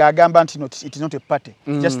yes ngagamba nti it is not a party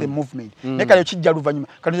just a movement nekale kijja luvanyuma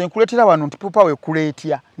kanje nkuletera wano nti popa we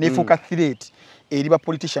kuleetya nefuka threat eri ba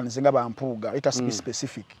politicians nga ba Mpuuga let us be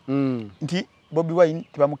specific nti Bobi Wine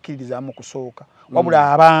tibamukiririzaamu kusooka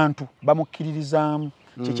wabula abantu bamukiririzaamu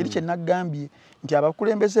kikiri kye nagambye nti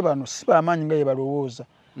abakulembeze bano si bamanyi nga yebalowooza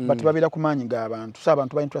but babira kumanyi ga abantu so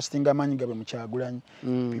abantu ba interesting amanyi gabe mu Kyagulanyi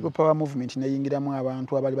people power movement neyingiramu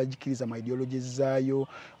abantu abali bagikiriza mu ideologies zaayo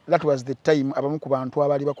that was the time abamu ku bantu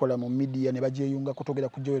abali bakola mu media ne bajeyunga kutogera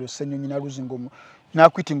ku Joel Senyonyi na Luzingo na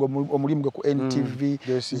kwitingo omulimu ku NTV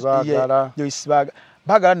Joyce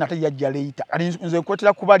bagala nate yajja later nze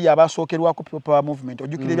nkwetera kubali abasookerwa ku people power movement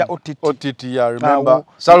ojukire bya OTT ya remember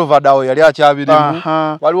Salvador yali akyabirimu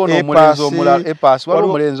waliwo n'omulenzi omulala epas waliwo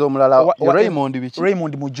omulenzi omulala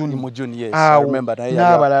Raymond Mujuni yes I remember naye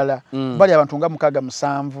n'abalala bali abantu nga mukaga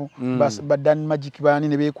musanvu badan magic bani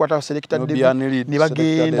ne bekwata selected ne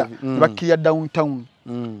bagenda ne bakiriya downtown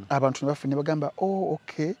abantu ne bagamba oh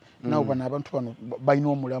okay now bana abantu bano bayina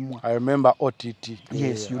omulamwa I remember OTT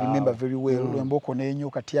yes you remember very well lwemboko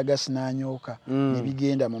n'enyoka tiagas n'anyoka ne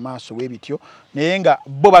bigenda mu maaso webityo naye nga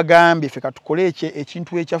bo bagambye ffe katukole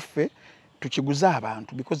ekintu ekyaffe tukiguza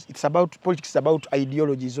abantu because it's about politics is about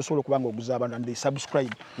ideologies osobola kubanga oguza abantu and they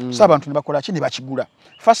subscribe so abantu ne bakola ki ne bakigula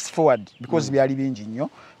fast forward because byali bingi nnyo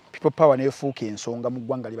people power nefuuka ensonga mu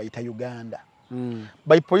ggwanga libayita Uganda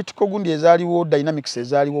by political gundi ezaliwo dynamics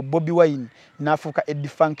ezaliwo Bobi Wine nafuuka a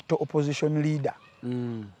defunct opposition leader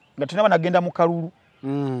nga tunaba nagenda mu kalulu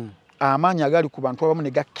amaanyi agali ku bantu abamu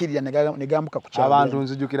ne gakkirira ne gambuka ku kyalo abantu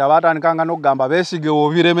nzijukira batandikanga n'okugamba beesige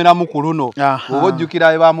obiremera mukulu no oba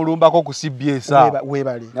ojjukira bamulumbako ku CBS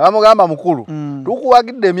webale ne bamugamba mukulu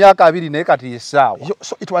tukuwagidde emyaka 2 naye kati yessaawa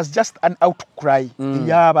so it was just an outcry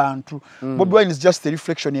y'abantu Bobi Wine is just a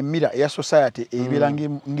reflection a mirror ya society ebera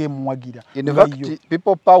ng'emuwagira in fact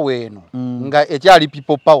people power eno nga ekyali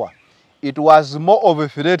people power it was more of a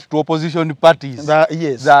threat to opposition parties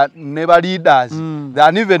that never leaders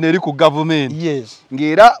than even eri ku government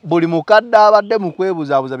ngera buli mukadde abadde mu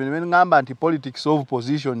kwebuzabuza bino ngamba nti politics of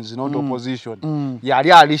position is not opposition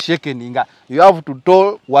yali ali shaking nga you have to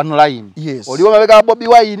tell one line oli mabega Bobi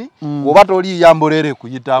Wine oba toli yambolere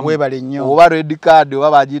kuyitamu oba red card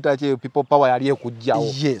oba bagita kye people power yali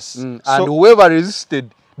ekujjawo and whoever resisted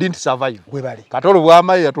didn't survive webale katolo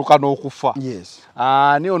bwamaye yatuka n'okufa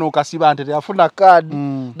ni ono kasiba ante yafuna card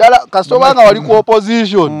dala kasitobanga wali ku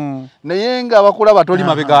opposition naye nga bakulaba toli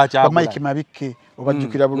mabega akyagula Mike Mabike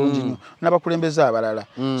obajjukira bulungi nnyo n'abakulembeza abalala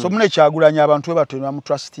so mune Kyagulanya abantu batwe mu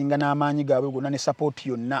trustinga n'amaanyi gaabwe gonna ne support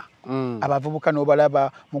yonna abavubuka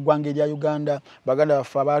n'obalaba mu ggwanga erya Uganda baganda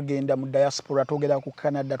bafe abagenda mu diaspora togera ku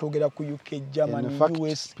Canada togera ku UK Germany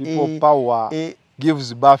US people power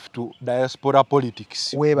gives birth to diaspora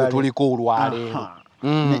politics tuliko olwaleero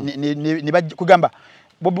kugamba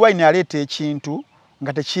Bobi Wine aleta ekintu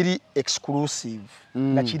nga tekiri exclusive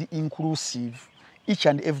nga kiri inclusive each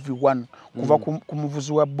and everyone kuva ku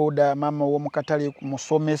muvuzi wa boda mama wo mukatale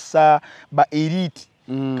musomesa ba elite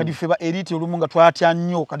kati feba elite olumu nga twatya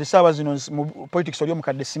nnyo kati saawa zino mu politics oli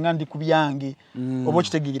omukadde singa ndi kubyange oba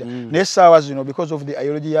kitegeera naye saawa zino because of the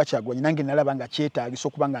ideology ya Kyagulanyi nange nalaba nga kyetaagisa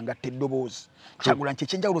okuba nga ngatta eddoboozi Kyagulanyi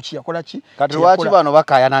kyekyenjawulo kiyakola ki kati lwaki bano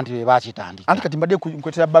bakaayana nti be bakitandika anti kati mbadde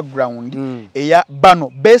nkwetera background eya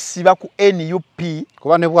bano besiba ku NUP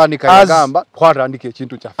kuba ne bwanika yagamba twatandika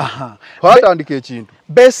ekintu kyaffe twatandika ekintu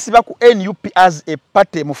besiba ku NUP as a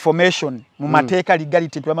party mu formation mu mateeka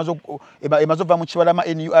legality emazo va mu kibalama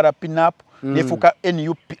NURP NAP nefuka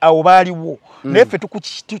NUP awo baaliwo nefe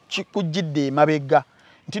tukujidde emabega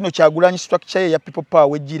ntino Kyagulanyi structure ya people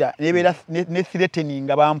power wejira nebera ne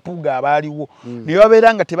threatening Mpuuga abaaliwo ne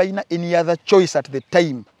babeera nga tebalina any other choice at the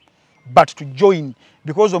time but to join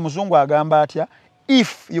because omuzungu agamba atya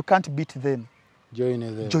if you can't beat them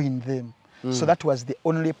join them. So that was the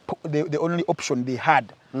only option they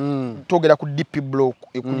had. Togera ku DP block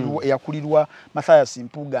eyakulirwa Mathias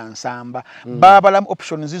Mpuuga Nsamba babalam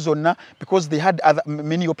options zonna because they had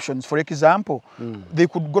many options. For example, they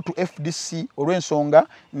could go to FDC olwensonga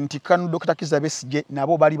nti kanu Dr. Kizza Besigye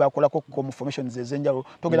nabo bali bakolako com formations ezenjalo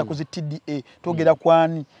togera ku TDA togera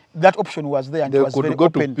kwani that option was there and they it was very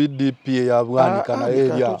open. They could go to PDP ya bwanika na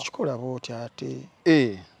area chikola boti ate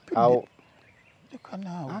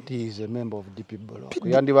That is a member of DP block.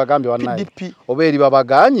 Yandi bagambe wanaye. Oberi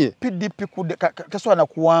babaganye. PDP kaswana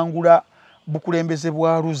kuwangula bukulembeze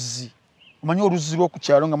bwa Luzzi. Omanyi Luzzi lwo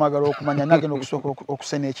kukyalo nga magalo okumanya nage n'okusooka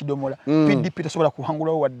okusena ekidomola. PDP tasobola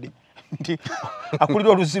kuwangula wadde. Nti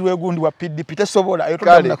akulira Luzzi lwegundi wa PDP tasobola ayo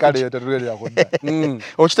kale yoterere yakodda.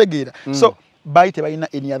 Okitegeera. So baite balina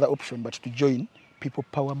any other option but to join people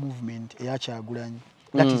power movement eya Kyagulanyi.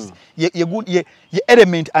 That is ye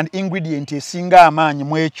element and ingredient esinga amaanyi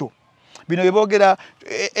mwekyo bino yebogera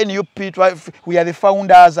NUP we are the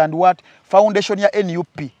founders and what foundation ya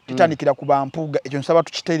NUP titandikira ku Mpuuga ekyo nsaba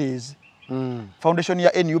tukitereeze foundation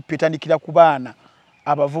ya NUP tandikira ku baana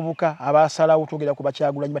abavubuka abasalawo togera ku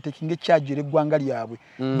Kyagulanyi batekinge charge eggwanga lyabwe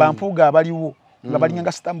Mpuuga abaliwo nga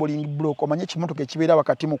balinganga stumbling block omanye kimotoka ekibeera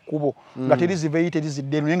wakati mu kubo nga terizi veite terizi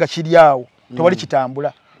deno nga kiri awo tewali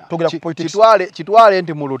kitambula kitwale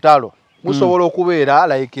nti mu lutalo musobola okubeera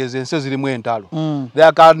like ezense zirimu entalo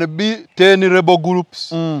there can be 10 rebel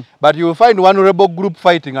groups but you will find one rebel group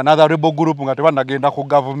fighting another rebel group nga tebanagenda ku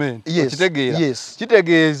government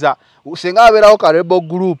kitegeeza senga abeerawo ka rebel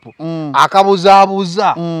group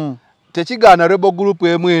akabuzaabuza tekigaana rebel group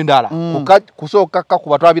emu endala kusooka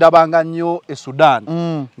kuba twabirabanga nnyo e Sudan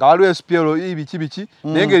nga waliwo SPLO ibiki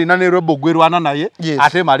naye ng'erina ne rebel gwerwana naye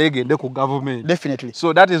ate male egende ku government. Definitely.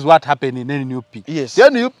 So that is what happened in NUP. Yes.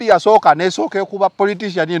 NUP yasooka nesooka kuba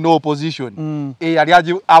politician ye no opposition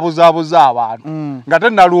yali abuzaabuza abantu nga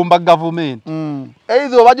tennalumba government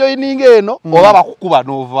either oba joining eno oba bakukuba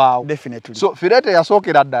n'ovaawo. Definitely. So Firete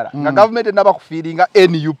yasookera ddala nga government endaba kufiiringa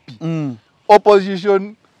NUP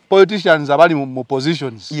opposition politicians abali mu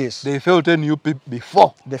positions they felt NUP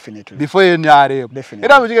before NRM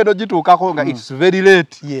era mukigendo gituukako nga it's very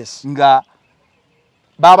late nga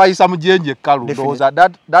babayisa mujenje kalu ndoza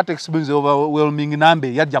that experience overwhelming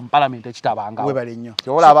number yajja mu parliament ekitabanga webale nnyo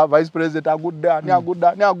olaba vice president agudda ni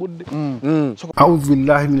agudda a'udhu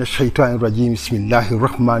billahi minash shaitani rajim bismillahir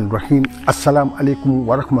rahmanir rahim assalamu alaykum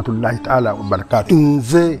wa rahmatullahi ta'ala wa barakatuh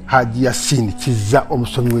nze Haji Yasin Kizza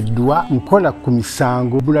omusomi w'eddua nkola ku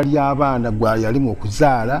misango bula ly'abaana gwa yalimu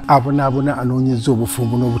okuzaala abona anoonyeza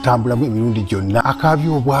obufumbo n'obutambulamu emirundi gyonna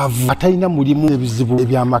akabyo obwavu atalina mulimu ebizibu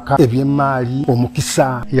ebyamaka eby'emmaali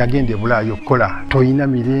omukisa yagende bulayo kola toyina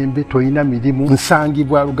mirembe toyina mirimu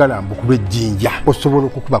nsangibwa lugalambu kulwejjinja osobola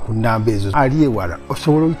okukuba ku namba ezo ali ewala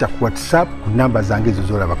osobola oyita ku WhatsApp ku namba zange ezo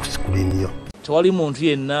zolaba ku screen yo. Tewali muntu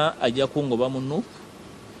yenna ajja kungoba munno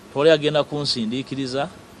tewali agenda kunsindiikiriza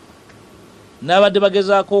n'abadde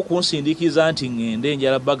bagezaako kunsindiikiriza nti ngende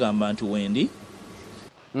njala bagamba nti wendi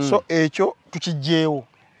so ekyo tukijjeewo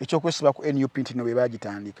ekyokwesiba ku NUP ntino bwe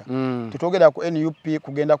bagitandika tutogera ku NUP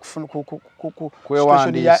kugenda ku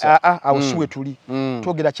kwewandiisa awusiwe tuli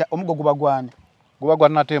togera kya omugo gubagwana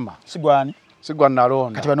Natema sigwani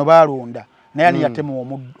nalonda kati bano balonda naye ani yatema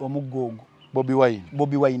omuggo ogwo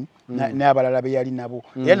Bobby Wine n'abalala be yali nabo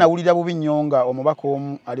era nawulira bubi nnyonga omubaka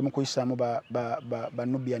omu ali mu kuyisaamu ba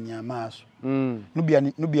Nubian amaaso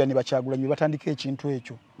Nubian Bakyagulanyi batandika ekintu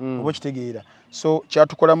ekyo oba kitegeera so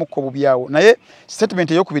kyatukolamukko bubyawo naye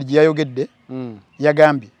statement ey'okubiri gye yayogedde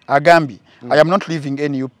agambye I am not leaving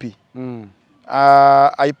NUP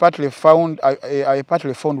I partly found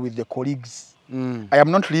with the colleagues I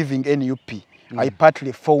am not leaving NUP I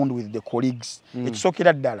partly found with the colleagues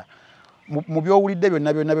ekisookera ddala mu byowulidde byonna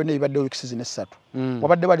ebibadde wiiki zino essatu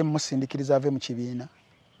wabadde bali mumusindikiriza ave mu kibiina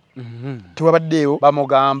tewabaddeyo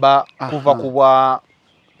bamugamba kuva kubwa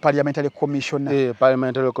parliamentary commissioner.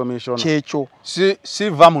 Parliamentary commissioner. Checho. Si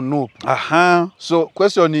vamu nupu. Aha. So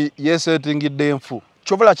question ni yesettingidde enfu.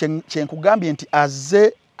 Chovola kyenkugambye nti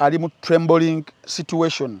azze ali mu trembling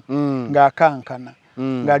situation ng'akankana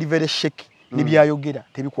ng'ali very shaky nibyayogera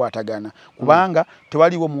tebikwatagana kubanga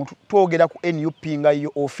tewaliwo muntu twogera ku NUP nga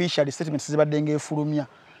yo official statements zibadde ng'efulumya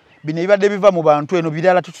bino ebibadde biva mu bantu eno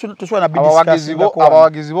birala tusobola na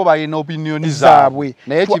abawagizi bo balina opinion zaabwe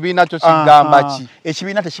naye ekibiina kyo kigamba ki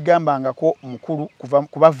ekibiina tekigambangako mukulu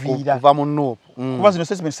kubaviira mu nupu kuba zino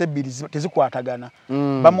statements ebbiri tezikwatagana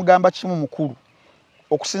bamugamba kimu mukulu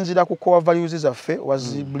okusinzira ku core values zaffe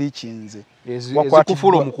wazibleachinze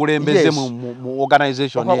wakufula omukulembeze mu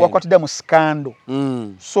organization wakwatidde mu scandal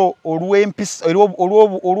so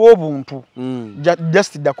olw'obuntu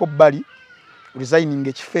just dako bali resigning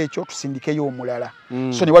ekifo ekyo tusindikeyo omulala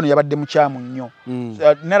so ne wano yabadde mukyamu nnyo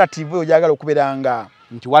narrative eyo gyagala okubeera nga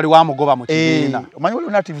nti waliwo amugoba mu kibiina omanyi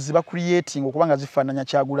waliwo narrative ziba creating okubanga zifaananya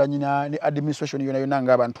Kyagulanyi ne administration yona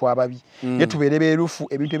ng'abantu ababi naye tubeere beerufu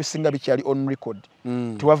ebintu ebisinga bikyali on record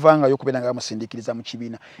tewavangayo okubeera nga bamusindikiriza mu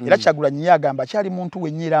kibiina era Kyagulanyi yagamba kyali muntu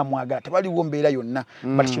wennyini era amwagala tewaliwo mbeera yonna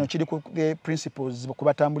but kino kiri ku principles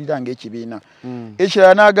kubatambulira ng'ekibiina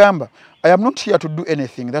ekirala n'agamba I am not here to do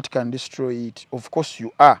anything that can destroy it. Of course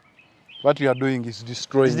you are. What you are doing is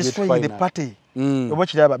destroying the party.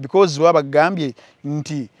 Obachiraba because wabagambye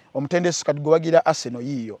nti omutendesi kati gwagira Arsenal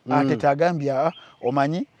yiyo Ateta agambya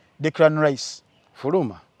omanyi Declan Rice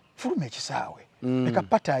fuluma ekisaawe eka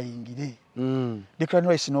pata ayingire Declan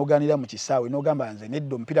Rice n'oganira mu kisaawe n'ogamba nze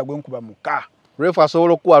neddo mpira gwenkuba muka refa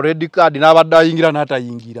asobola okuwa red card n'abadde ayingira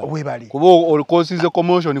n'atayingira webali kuba olikonsize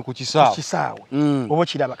commotion ku kisaawe obo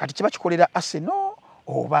kiraba kati kiba kikolera Arsenal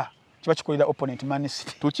oba kiba kikolera opponent Man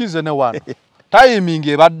City tukize ne wano timing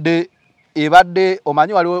ebadde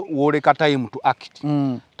omanyi waliwo woleka time to act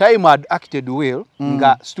time had acted well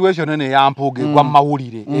nga situation ene yampuge kwa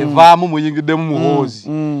mawulire evaamu muyingiddemu muhoozi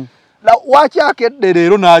la wakyakedde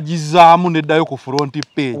leero n'agizaamu neddayo ku front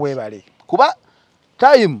page webale kuba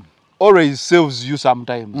time always saves you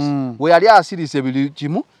sometimes we yali asirise ebiri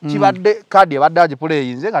kimu kibadde kadi ebadde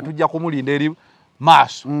agipuleyinze nga tujja kumulinda eri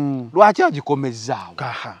maaso lwaki agikomezaawo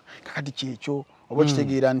kakati kyekyo oba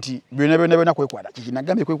kitegeera nti byonna kwekwata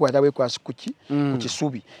kikinagambye kwekwata bwekwasi kuki ku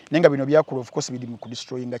kisubi nenga bino byakula of course bidi mu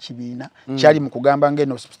kudestroyinga kibiina kyali mu kugamba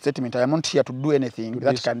ngeno statement I am not here to do anything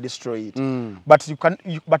that can destroy it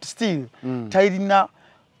but still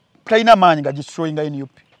taina maanyi nga destroyinga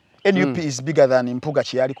NUP is bigger than Mpuuga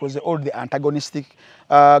kyali koze all the antagonistic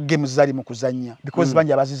games zali mu kuzanya because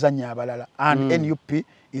banja abazizanya abalala and NUP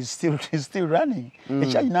is still running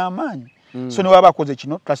ekyalina amaanyi so niwe abakoze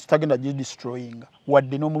kino tagenda destroying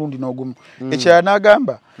wadde n'omulundi n'ogumu ekyala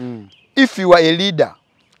n'agamba if you are a leader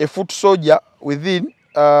a foot soldier within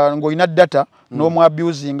ng'olina data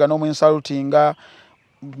n'omwabusinga n'omwinsultinga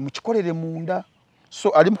mukikolere munda so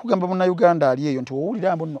ali mu kugamba munnayuganda ali eyo nti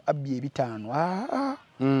owulira mbo nno abbye ebitaano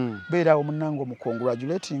beera awo munnange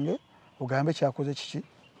omukongratulating ogambe kyakoze kiki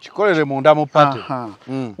kikolere munda mu party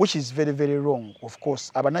which is very very wrong of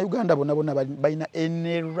course abanayuganda bonna balina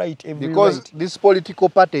any right because right. This political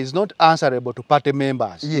party is not answerable to party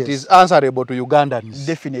members it is answerable to Ugandans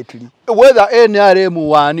definitely whether NRM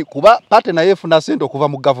wani kuba party naye efuna sente okuva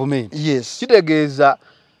mu government kitegeeza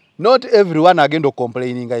not everyone agenda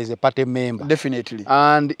complaining as a party member definitely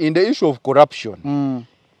and in the issue of corruption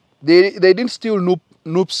they didn't steal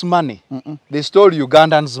Noop's money. They stole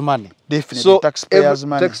Ugandans' money. Definitely. So taxpayers'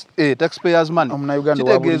 money. Taxpayers' money.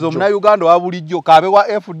 Omuna wa bulijjo kabe wa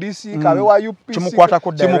FDC, kabe wa UPC.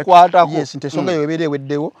 Chimukwatako. Yes, ntesonga yobere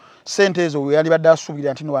weddewo. Sente ezo yali badde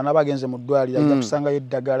asuubira nti no bagenze mu ddwaliro ajja kusangayo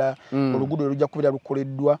eddagala oluguudo lujja kubeera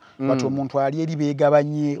lukoleddwa but omuntu ali eri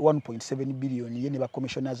beegabanye 1.7 billion ye ne ba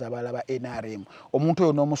commissioners abalala ba NRM omuntu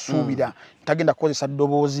oyo n'omusuubira tagenda kukozesa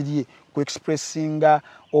ddoboozi lye ku expressinga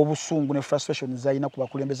obusungu ne frustration zayina ku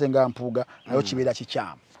bakulembeze nga Mpuuga nayo kibeera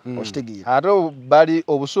kikyamu okitegeera ate bali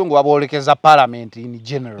obusungu baboolekeza parliament in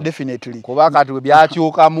general definitely kuba kati we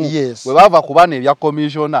byakyukamu we bava ku bana ebya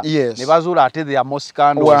commissioner ne bazuula ate they are more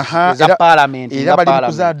scandals eza parliament era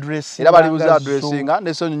bali kuza addressinga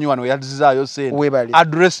ne Sonyonyi wano yazizaayo sente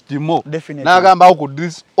address timo n'agamba how could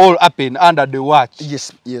this all happen under the watch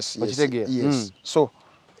yes so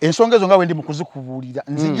ensonga ezo nga wendi mu kuzikubuulira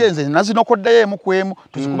nzigenze nazinokoddayo emu ku emu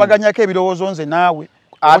tuzikubaganyako ebirowoozo nze naawe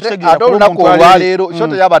ate olunaku olwaleero kyo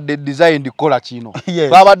teyabadde designed kukola kino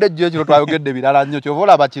twabadde jjo ekiro twayogedde birala nnyo kyova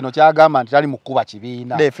olaba kino kyagamba nti tali mu kkuba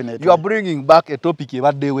kibiina you are bringing back a topic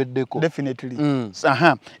ebadde eweddeko definitely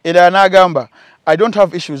era n'agamba I don't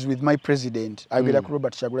have issues with my president. I will like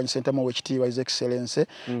Robert Kyagulanyi Ssentamu His Excellency.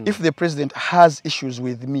 If the president has issues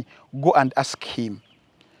with me, go and ask him.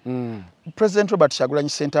 President Robert Kyagulanyi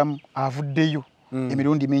Ssentamu avuddeyo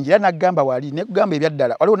emirundi mingi era nagamba wali ne kugamba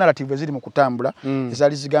ebyaddala waliwo narrative eziri mu kutambula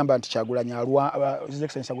ezaali zigamba nti Kyagulanyi His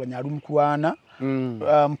Excellency Kyagulanyi ali mu kulwana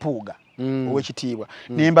Mpuuga owekitiibwa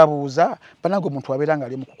nembabuuza banange omuntu abeera nga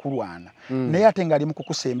ali mu kukulwana naye ate nga ali mu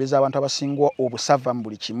kukusembeza abantu abasinga obusava mu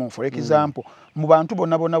buli kimu. For example mu bantu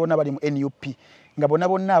bonna bali mu NUP nga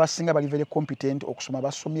bonna abasinga bali very competent okusoma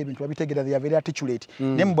basomye ebintu babitegeera they are very articulate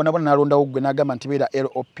naye mu bonna nalondawo gwe n'agamba nti beera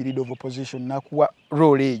LOP leader of opposition nakuwa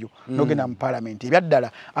role eyo nogenda mu parliament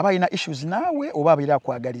ebyaddala aba alina issues naawe oba abeera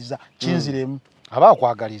akwagaliza kinziremu aba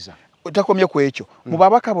akwagaliza utakomye ku ekyo mu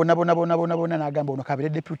babaka bonna n'agamba ono kabere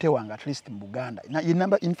deputy wange at least mu Buganda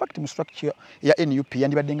in fact mu structure ya NUP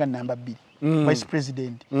yandibadde nga namba 2 vice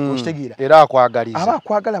president okitegeera era akwagaliza aba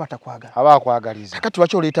akwagala batakwagala aba akwagaliza kakati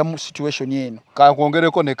lwaki oleeta mu situation eno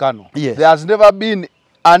kakwongereko ne kano there has never been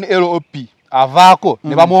an LOP avaako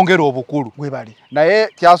ne bamwongera obukulu gwebali naye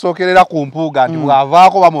kyasookerera ku Mpuuga nti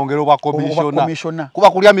bw'avaako bamwongera obwa commissioner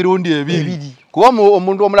kuba kulya mirundi ebiri kuba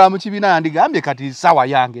omuntu omulala mu kibiina yandigambye kati sawa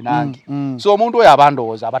yange nange so omuntu oyo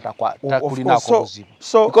abandowooza abatakulinako buzibu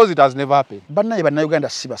because it has never happened. Bannaye bannayuganda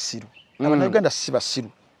si basiru abannayuganda si basiru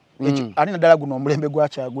ekyo ali naddala guno omulembe gwa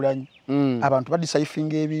Kyagulanyi abantu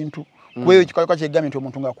badisaifinga ebintu kweyo kikako kyegambye nti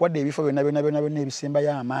omuntu ng'akuwadde ebifo byonna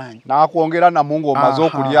ebisembayo amaanyi n'akwongera namungu omaze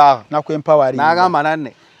okulya n'akwempowering n'agamba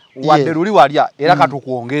nanne wadde luli walya era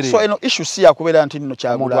katukwongere so eno issue si yakubeera nti nno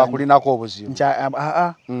Kyagulanyi omuntu akulinako obuzibu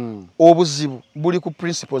obuzibu buli ku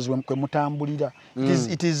principles kwe mutambulira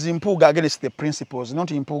it is Mpuuga against the principles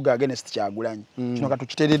not Mpuuga against Kyagulanyi kino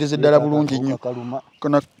katukitereereze ddala bulungi nnyo kaluma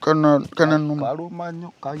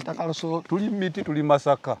nnyo kayita kaloso tuli miti tuli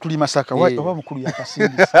Masaka oba mukulu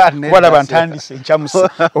yakasindisa walaba ntandise nkyamusi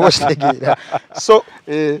oba kitegeera so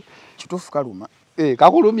kituufu kaluma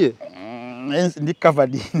kakulumye ndi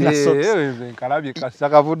covered na socks kalabye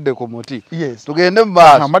kasakavudde ku muti yes tugende mu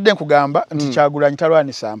maaso amadde nkugamba nti Kyagulanyi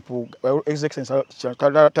talwanisa Mpuuga His Excellency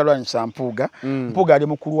talwanisa Mpuuga Mpuuga ali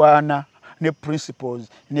mu kulwana ne principles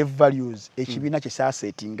ne values ekibiina kye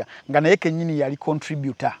saasetinga nga naye kennyini yali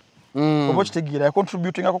contributor obo kitegeera ya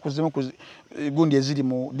contributing ku zimu ku gundi eziri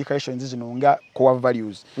mu declarations zino nga core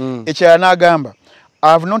values ekyala n'agamba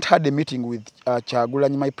I've not had a meeting with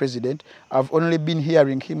Kyagulanyi, my president. I've only been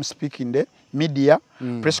hearing him speak in the media,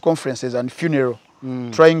 press conferences and funeral,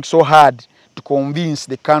 trying so hard to convince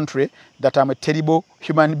the country that I'm a terrible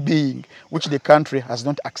human being, which the country has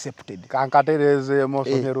not accepted. Kankatereze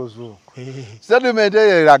mosonyerozo. Settlement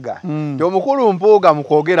eraga. Omukulu Mpuuga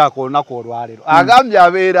mukogerako olunaku olwaleero. Agambye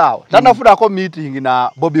abeerawo. Tanafulako meeting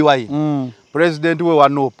na Bobi Wine. President we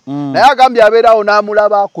wanup naye agambye abeerawo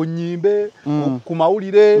n'amulaba ku nnyimbe ku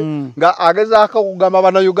mawulire nga agezaako okugamba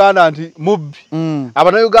Bannayuganda nti mubbi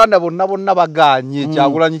Abannayuganda bonna bagaanye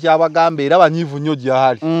Kyagulanyi kyabagamba era banyiivu nnyo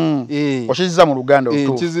gy'ali okizizza mu Luganda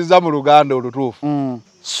olutuufu nkizizza mu Luganda olutuufu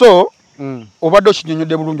so obadde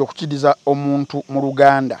okinyonyodde bulungi okukidiza omuntu mu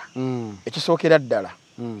Luganda ekisookera ddala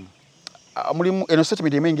mulimu eno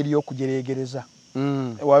statement emu engeri y'okujereegereza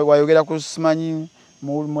wayogera ku simanyi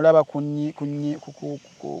mulaba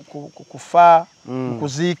kufa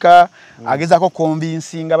kuziika agezaako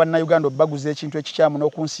konvinsinga Bannayuganda baguza ekintu ekikyamu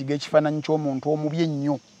n'okunsiiga ekifaananyi ky'omuntu omubi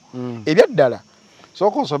ennyo ebyaddala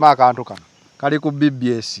sooka osoma akantu kano kali ku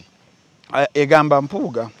BBS egamba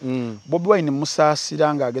Mpuuga Bobi Wine musaasira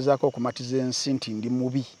ng'agezaako okumatiza ensi nti ndi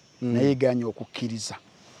mubi naye egaanye okukkiriza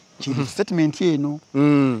kiri statement eno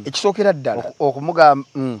ekisookera ddala okumugamba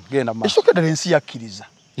genda maaso ekisookera ddala ensi yakkiriza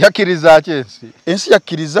yakiriza ki ensi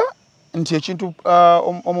yakkiriza nti ekintu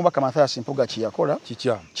omubaka Mathias Mpuuga kyeyakola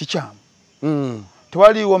kikyamu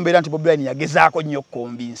tewaliwo mbeera nti Bobi Wine yagezaako nnyo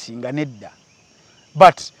okukonvinsinga nedda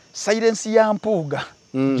but silence ya Mpuuga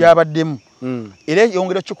gyabaddemu era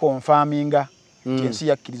yongera kikonfaminga nti ensi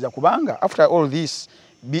yakkiriza kubanga after all this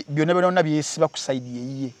byonna byesiba ku saidi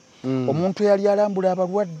yeyiye omuntu eyali alambula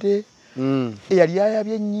abalwadde eyali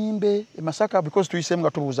ayabye ennyimbe e Masaka because tuyisemu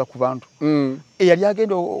nga tubuuza ku bantu eyali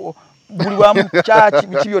agenda buli wamu kyaki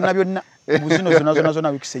biki byonna buzino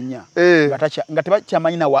zonna bikisenya nga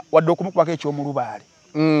tebakyamanyina wadde okumukubako ekyomulubaale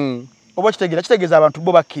oba kitegeeza abantu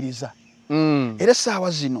bo bakkiriza era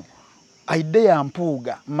essaawa zino aidde ya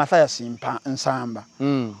Mpuuga Mathias Nsamba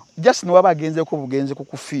just niwaba agenzeeko bugenze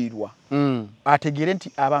kukufiirwa ategeere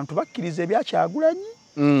nti abantu bakkiriza ebya Kyagulanyi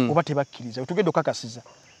oba tebakkiriza tugenda okakasiza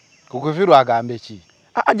kukufiirwa agambe ki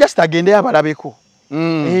just agendeyo abalabeko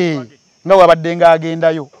nga wabadde nga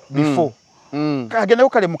agendayo before agendayo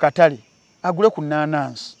kale mu katale agule ku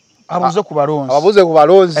nnanansi abuze ku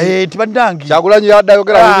balonzi tibandangi Kyagulanyi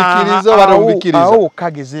yaddayogera mubikkiriza oba temubikkiriza awo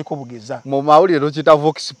kagezeeko bugeza mu mawulire tukiyita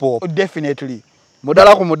vox pop definitely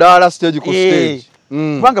mudala ku mudaala stage ku stage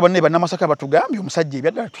kubanga banne bannamasaka batugambye omusajja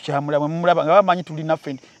ebyaddala tukyamulaba mumulaba nga bamanyi tuli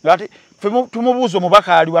naffe ngate tumubuuza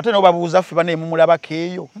omubaka aliwo ate nabo babuuza ffe banne mumulabako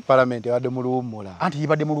eyo parliament yabadde mu luwummula anti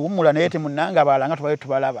yibadde mu luwummula naye temunnanga balanga tubaye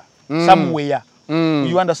tubalaba somewhere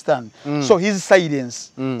you understand so his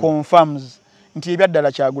silence confirms nti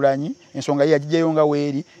ebyaddala Kyagulanyi ensonga ye yagijeyo nga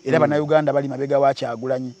weeri era bannayuganda bali mabega wa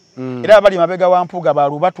Kyagulanyi era bali mabega wa Mpuuga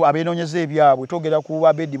balubatu abeenoonyeza ebyabwe togera ku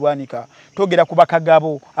Abedi Bwanika togera ku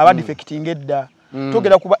bakagabo abadifecting edda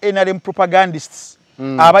togera ku NRM propagandists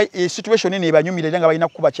aba situation ene ebanyumira era nga balina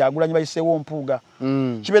kuba Kyagulanyi bayiseewo Mpuuga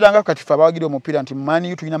kibeeranga kati fa bawagire omupiira nti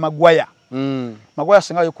mani tulina Magwaya Magwaya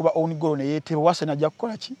singa yokuba own goal ne yeetebwa Wasena ajja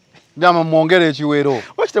kukola ki Ndama mwongere ekiwero.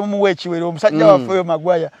 Wachite mumuwe ekiwero omusajja waffe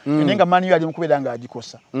Magwaya nenga mani ali mukubedanga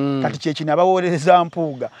agikosa. Kati kyeki nabawolereza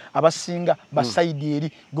Mpuuga abasinga basaidi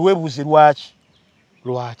eri gwebuuze lwaki.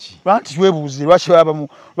 Lwaki webuuze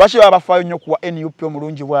lwaki babafayo nnyo kuwa NUP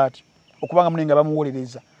omulungi bwati okubanga munenga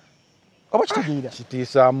bamuwolereza. Oba kitegeera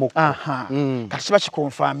kitiisa muko. Kati kiba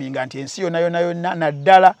kikonfaminga nti ensi yonna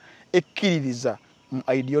naddala ekkiririza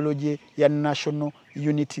ideology ya National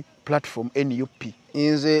Unity Platform NUP.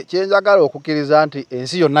 Inze kyenjagala okukkiriza nti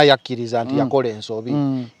ensi yonna yakkiriza nti yakola ensobi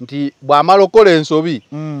nti bw'amala okola ensobi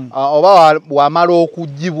oba bw'amala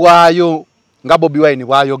okugibwayo nga Bobi Wine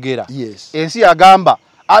bw'ayogera ensi yagamba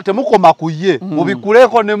ate mukoma kuye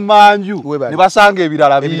mubikuleko ne manju ne basanga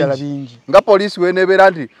ebirala bingi nga police wenebeera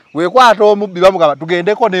nti wekwata omubbi bamugamba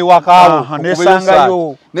tugendeko ne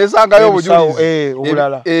wakaawo nesangayo obujulizi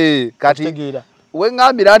obulala kati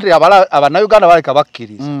wengambira nti abannayuganda baleka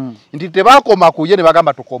bakkiriza nti tebakoma kuye ne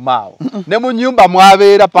bagamba tukomaawo ne mu nnyumba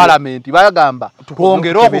mwabeera parliament bayagamba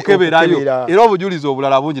twongere okukeberayo era obujulizi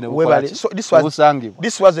obulala bungi ne bukola busangibwa.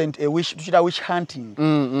 This wasn't a wish hunting.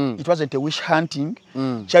 It wasn't a wish hunting.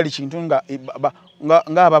 Kyali kintu nga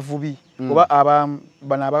abavubi oba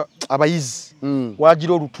abayizi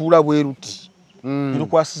wagira olutuula bwe ruti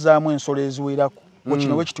erukwasizaamu ensolo eziwerako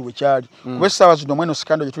kino wekituwe kyali kuba essaawa zino mweno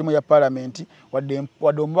sikando gye tulimu ya parliament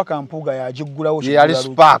wadde omubaka Mpuuga yagiggulawo yali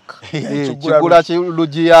spark kigula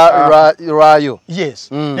kilugia rayo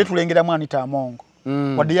ne tulengeramu Anita Amongo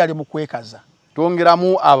wadde yali mu kwekaza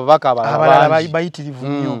twongeramu ababaka abalala bayitirivu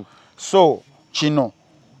nnyo so kino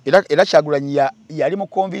era Kyagulanyi yali mu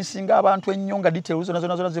convincing abantu ennyo nga details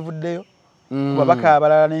zonna zivuddeyo babaka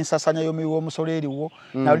abalala n'ensasanya y'omuwi w'omusolo eriwo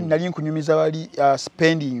nali nkunyumiza wali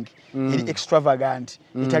spending eri extravagant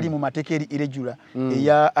itali mu mateeka eri irregular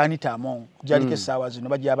eya Anita Amongo jaliko essaawa zino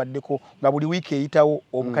bajabaddeko nga buli wiiki eyitawo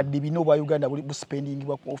obukadde bino obwa Uganda buli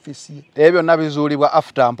buspendingibwa ku office ye ebyo byonna bizuulibwa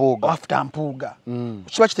after Mpuuga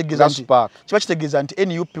kiba kitegeeza nti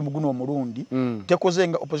NUP mu guno omulundi tekoze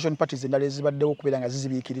nga opposition parties endala ezibaddewo okubeera nga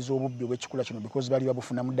zizibiikiriza obubbi obw'ekikula kino because bali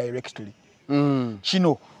babufunamu directly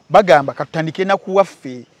kino bagamba katutandike ennaku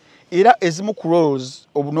waffe era ezimu ku roles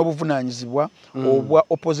n'obuvunaanyizibwa obwa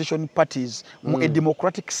opposition parties mu a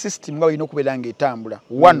democratic system nga balina okubeera nga etambula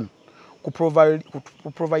one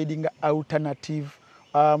providing alternative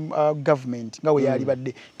government nga we yali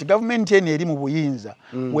badde ti government eno eri mu buyinza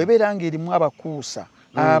webeera nga erimu abakuusa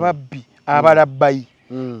ababbi abalabbayi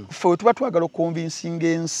ffe we tuba twagala okonvinsinga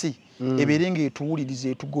ensi ebeere nga etuwuliriza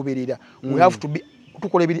etugoberera we have to be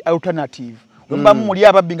tukola ebiri alternative bamu muli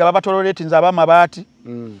ababbi nga babatololete nze abamabaati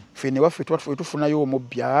ffe ne waffe tufunayo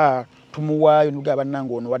omubbi tumuwaayo nuga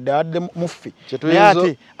bannanga ono wadde muffe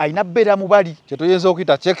ate ayina bbeera mubali kyetuyinza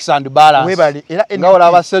okuyita checks and balance nga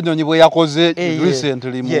olaba Ssenyonyi bwe yakoze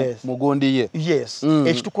recently mu gundi ye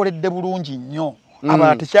ekitukoledde bulungi nnyo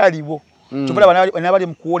abalala tekyaliwo kyobala nabali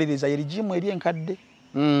mu kuwolereza erigimu eri enkadde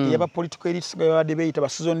yaba political elites nga yabadde beeyita ba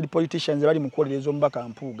seasoned politicians bali mu kuwolereza omubaka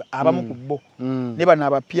Mpuuga abamu ku bo ne bano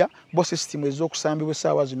abapya bo system ez'okusambibwa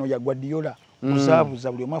essaawa zino ya Guardiola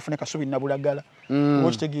muzaabuza buli omu afune kasubi nabulagala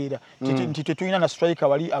oba kitegeera nti tetulina na striker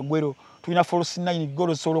wali Agwero tulina false 9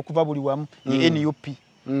 goals zisobola okuva buli wamu ye NUP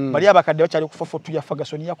bali abakadde bakyali okufa fotu ya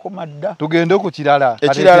Ferguson yakoma dda tugende ku kirala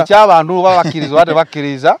ekyabantu baba bakkiriza oba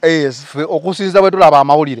tebakkiriza okusinza bwe tulaba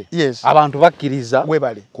amawulire abantu bakkiriza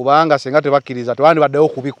kubanga senga tebakkiriza tewandi baddewo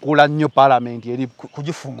kubikkula nnyo parliament eri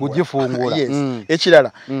kugifungula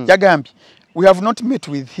ekirala yagambye we have not met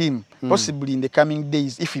with him possibly in the coming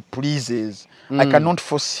days if he pleases I cannot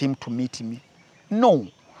force him to meet me no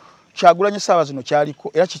Kyagulanyi essaawa zino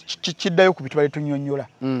kyaliko era kiddayo ku bitubale tunnyonnyola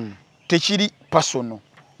tekiri personal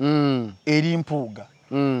eri Mpuuga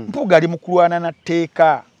Mpuuga ali mukulwana na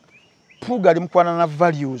teeka Mpuuga ali mukulwana na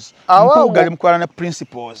values Mpuuga ali mukulwana na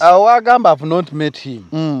principles agamba have not met him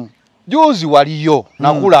juzi waliyo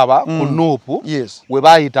nakulaba ku Nuupu we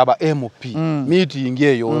bayita ba MP meeting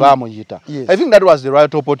eyo we bamuyita I think that was the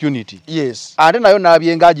right opportunity ate nayo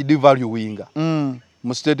nabyenga agi devaluing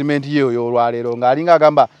mu statement ye olwaleero ng'alinga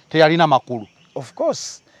agamba teyalina makulu. Of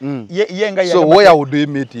course. Ye nga so where would we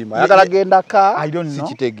meet him? Ayagala genda ka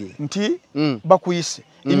sikitege. Nti bakuyise.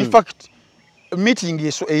 In fact meeting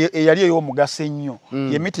eyali ey'omugaso ennyo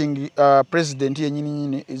ye meeting president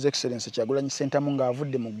yennyini his excellency Kyagulanyi Ssentamu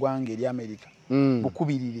ng'avudde mu ggwanga eri America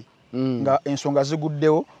bukubirire nga ensonga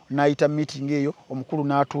ziguddewo n'ayita meeting eyo omukulu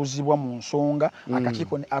n'atuuzibwa mu nsonga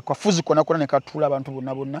akakiiko akafuzi konna ne katuula abantu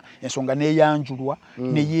bonna ensonga n'eyanjulwa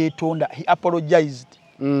ne yeetonda he apologized.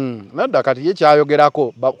 Nadda kati ye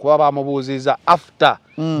kyayogerako kuba bamubuuziza after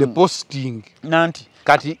the posting nanti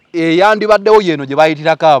kati eyandibaddewo yeno gye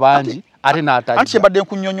bayitirako abangi ate n'atajja. Anti kyebadde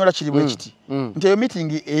nkunnyonnyola kiri bwe kiti nti eyo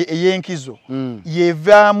meeting ey'enkizo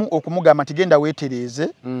yevaamu okumugamba nti genda weetereeze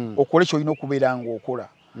okole ky'olina okubeera ng'okola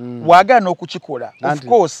wagaana okukikola of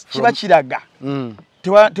course kiba kiraga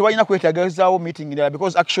tewalina kwetagazaawo meeting ndala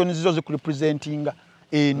because actions zo zikurepresentinga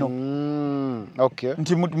eno okay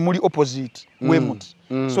nti muli opposite wemuti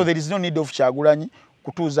so there is no need of Kyagulanyi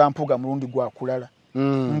kutuuza Mpuuga mulundi gwakulala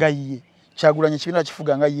nga ye Kyagulanyi kibiina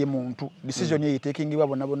kifuga nga ye muntu decision ye tekingibwa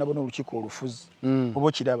bonna olukiiko olufuzi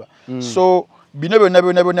oba kiraba so bino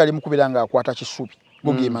byonna ali mukubira nga akwata kisubi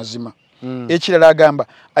goge mazima ekirala agamba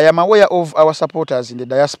I am aware of our supporters in the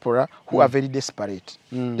diaspora who are very desperate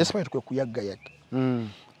desperate kwe kuyaggayaga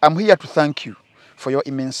I'm here to thank you for your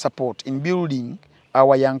immense support in building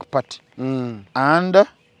our young party and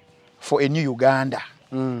for a new Uganda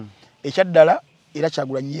ekyaddala era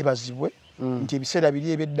Kyagulanyi yebazibwe nti ebiseera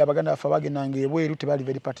biri ebyedda baganda bafe bagendanga ebweru tebali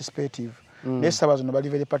very participative nesaba zino bali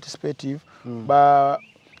very participative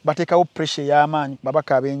bateekawo pressure y'amaanyi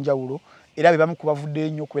babaka ab'enjawulo era bebamu kubavudde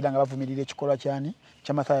ennyo okubeera nga bavumirira ekikolwa kyani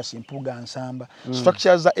kya Mathias Mpuuga Nsamba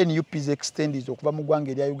structures za NUPs extended okuva mu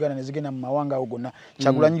ggwanga erya Uganda ne zigenda mu mawanga ago gonna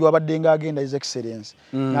Kyagulanyi wabadde nga agenda his excellence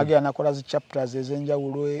n'agenda nakola zi chapters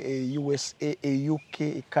ez'enjawulo USA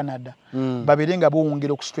UK Canada babeere nga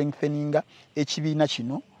bowongera okustrengtheninga ekibiina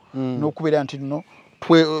kino n'okubeera nti nno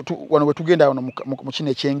wano bwe tugenda wano mu kino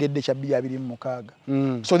ekyengedde kya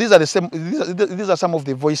 2026 so these are some of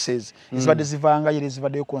the voices ezibadde zivanga yere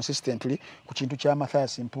zibaddeyo consistently ku kintu kya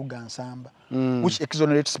Mathias Mpuuga Nsamba which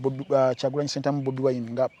exonerates Kyagulanyi Ssentamu Bobi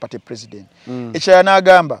Wine nga party president ekyaya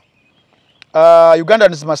n'agamba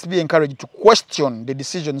Ugandans must be encouraged to question the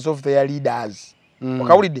decisions of their leaders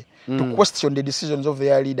wakawulidde to question the decisions of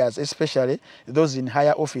their leaders especially those in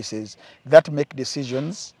higher offices that make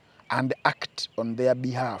decisions and act on their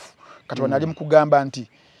behalf kati wanali mukugamba nti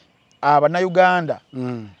Abannayuganda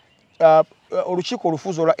olukiiko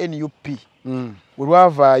olufuzi olwa NUP we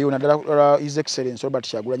lwavaayo naddala his excellence Robert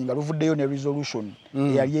Kyagulanyi nga luvuddeyo ne resolution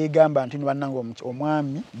eyali egamba nti bannanga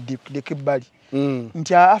omwami deke ebbali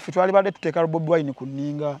nti affe twali badde tuteeka Bobi Wine ku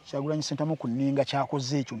nninga Kyagulanyi Ssentamu ku nninga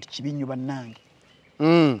kyakoze ekyo nti kibi nnyo bannange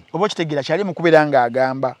oba kitegeera kyali mukubeera nga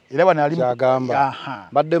agamba era banali agamba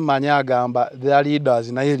badde manya agamba their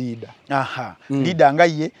leaders naye leader leader nga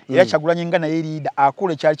ye era Kyagulanyi nga naye leader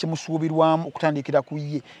akola ekyali kimusuubirwamu okutandikira ku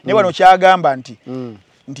ye naye bano kyagamba nti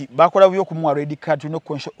bakola byo okumuwa red card tulina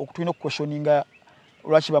okuquestioninga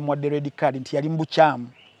lwaki bamuwadde red card nti yali mbukyamu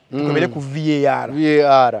tukebere ku VAR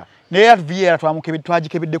naye VAR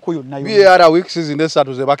twagikebeddeko yonna VAR weeks zino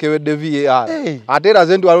esatu ze bakebedde VAR ate era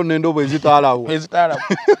ze ndwalo n'endobo ezitaalawo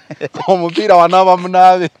omupiira wanaaba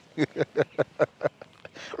munaabe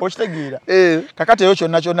okitegeera kakati eyo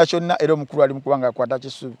kyonna era omukulu ali mukubanga akwata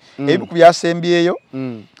kisubi ebiku byasembyeyo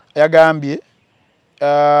yagambye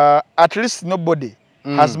at least nobody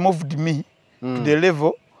has moved me to the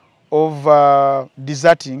level of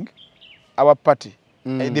deserting our party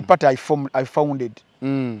the party I founded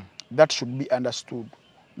that should be understood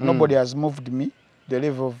nobody has moved me the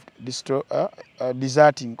level of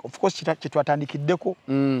deserting of course kitwatandikiddeko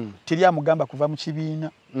teri amugamba kuva mu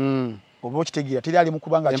kibiina oba okitegeera teri ali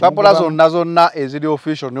mukubanga empapula zonna eziri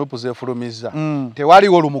official neopu zefulumiza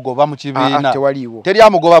tewaliwo olumugoba mu kibiina teri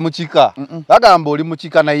amugoba mu kika bagamba oli mu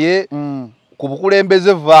kika naye ku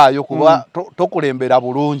bukulembeze vaayo kuba tokulembera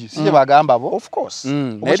bulungi si kye bagamba bo of course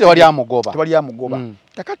naye tewali amugoba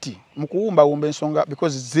kakati mu kuwumbawumba ensonga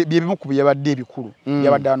because byebimu ku byabadde ebikulu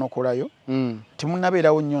byabadde anokolayo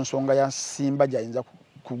temunnabeerawo nnyo nsonga ya Simba gyayinza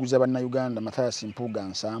kuguza bannayuganda Mathias Mpuuga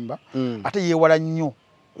Nsamba ate yeewala nnyo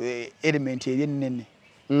element eri ennene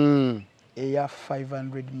eya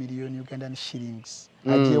 500 million Ugandan shillings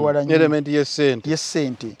ajeewala nnyo element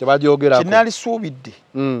yesente tebajyogerako kinali suubidde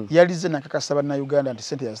yalize nakakasa bannayuganda nti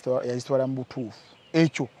sente yazitwala mu butuufu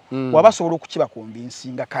ekyo wabasobola okukiba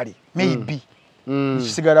konvinsinga kale maybe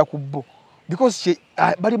kisigala ku bo because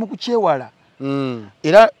bali mu kukyewala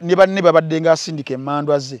era ne banne babadde nga asindika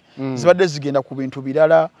emmandwa ze zibadde zigenda ku bintu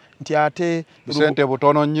birala nti ate sente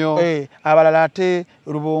butono nnyo abalala ate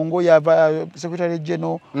Rubongo yava Secretary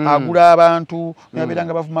General agula abantu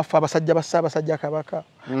nabiranga bavuma fa abasajja basajja kabaka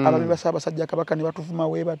ababi basajja kabaka ne batuvuma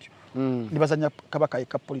we batyo ne bazanya kabaka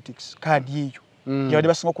eka politics kadi eyo yabadde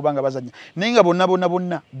basinga kubanga bazanya nenga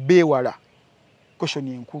bonna bewala question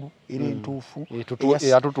enkulu era entuufu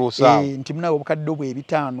eyatutuusa nti munawe obukadde bwe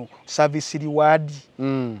 5 service reward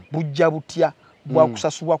bujja butya bwa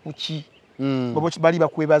kusasulwa kuki bali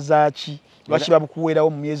bakwebaza ki lwaki babukuweerawo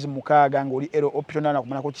mu myezi 6 ng'oli optional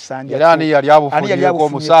nakumanako kisanja era ani yali abufunyeeko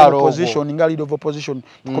omusaalo opposition nga leader of opposition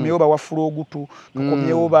tukomyewo bawafula ogutu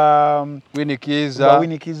tukomyewo ba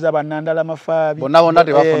winikiza banandala mafaabi bonna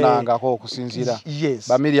tebafunangako okusinziira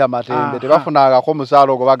bamiri amatembe tebafunangako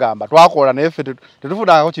omusaalo ogwo bagamba twakola naye ffe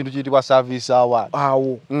tetufunangako kintu kiyitibwa service award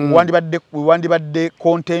awo wandibadde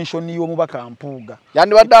contention y'omubaka Mpuuga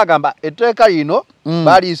yandibadde agamba etteeka lino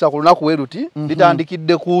baliisa ku lunaku weruti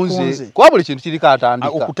litandikidde kunze kuba buli kintu kiriko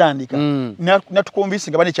atandika okutandika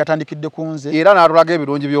natukumvise nga bane kyatandikidde kunze era n'atulaga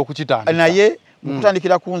ebirungi by'okukitandika naye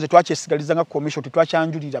mukutandikira kunze twakyesigaliza nga commission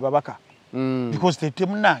tetwakyanjulira babaka because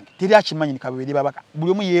temunange teri akimanyi nikabiri babaka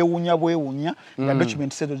buli omu yeewunya bwewunya nga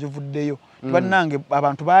document sezo zivuddeyo tubannange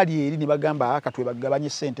abantu baali eri ne bagamba akatwe bagabanye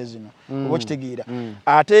sente zino oba kitegeera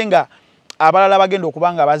ate nga abalala bagenda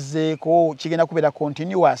okubanga bazzeeko kigenda kubeera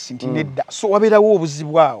continuous nti nedda so wabeerawo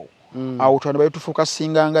obuzibu awo awo twana bayitufuuka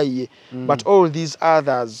singa nga ye but all these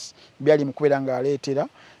others byali mu kubeera nga aleetera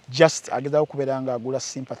just agezaako kubeera nga agula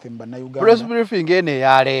sympathy mu bannayuganda press briefing eno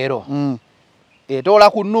eya leero etoola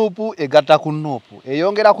ku Nuupu egatta ku Nuupu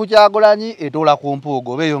eyongera ku Kyagulanyi etoola ku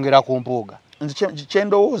Mpuuga oba eyongera ku Mpuuga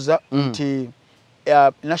kyendowooza nti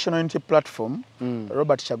National Unity Platform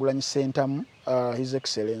Robert Kyagulanyi Ssentamu His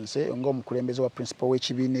Excellency ng'omukulembeze wa principal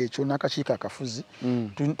w'ekibiina ekyo n'akakiiko akafuzi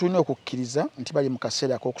tulina okukkiriza nti bali mu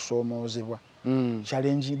kaseera ak'okusoomoozebwa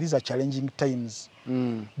these are challenging times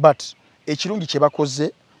but ekirungi kye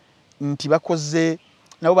bakoze nti bakoze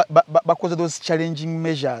nabo bakoze those challenging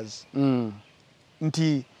measures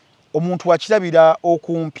nti omuntu wakirabira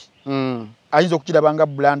okumpi ayinza okukiraba nga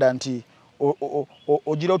bulanda nti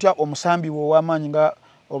ogira otya omusambi w'amaanyi nga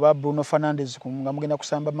oba Bruno Fernandes nga mugenda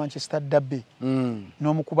kusamba Manchester Derby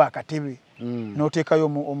n'omukuba akatebe n'oteekayo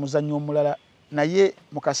omuzannyo omulala naye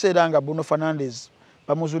mu kaseera nga Bruno Fernandes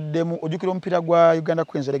bamuzuddemu ojjukira omupiira gwa Uganda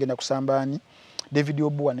Cranes egenda kusambani David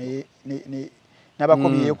Obuwa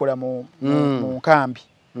n'abakobi yeekola mu nkambi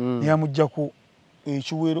neyamugjaku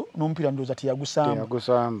ekiwero n'omupiira ndowooza teyagusamba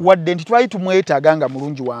wadde nti twali tumwetaaga nga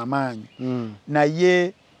mulungi w'amaanyi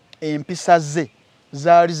naye empisa ze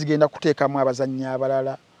zaali zigenda kuteekamu abazannyi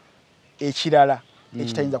abalala ekirala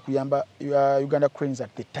ekitayinza kuyamba Uganda Cranes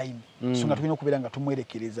at the time so nga tulina okubeera nga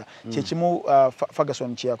tumwerekereza kyekimu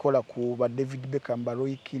Ferguson kyeyakola ku ba David Beckham ba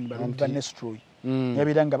Roy Keane ba Van Nistelrooy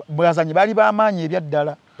yabeera nga bazannyi baali b'amaanyi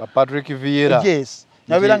ebyaddala ba Patrick Vieira yes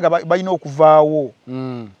nabeera nga balina okuvaawo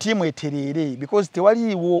tiimu etereere because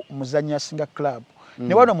tewaliiwo muzannyi asinga club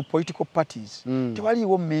ne wano mu political parties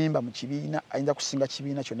tewaliiwo memba mu kibiina ayinza kusinga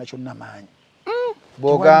kibiina kyonna kyonna maanyi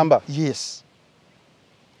bw'ogamba yes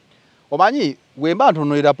omanyi wemba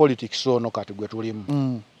ntunuulira politics ono kati gwe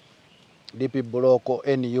tulimu DP Block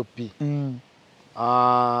NUP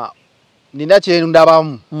nina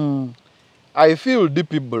kyendabamu I feel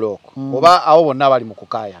DP Block oba abo bonna bali mu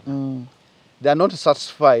kukaayana they are not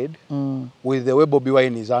satisfied with the way Bobi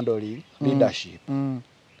Wine is handling leadership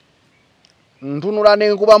ntunula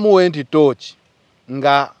nenkubamu wenti torch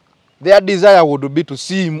nga their desire would be to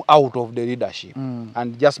see him out of the leadership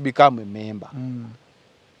and just become a member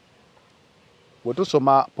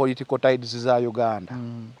wetusoma political tides za Uganda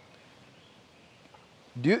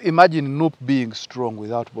do you imagine NUP being strong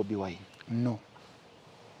without Bobi Wine? No.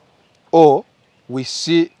 Or we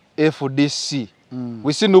see FDC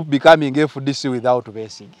we see NUP becoming FDC without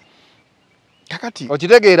Besigye kakati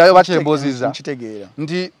okitegeerayo bakyemboziza nkitegeera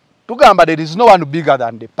nti tugamba there is no one bigger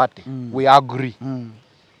than the party we agree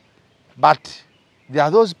but there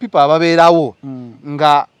are those people ababeerawo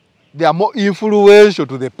nga they are more influential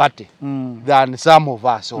to the party than some of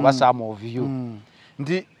us or some of you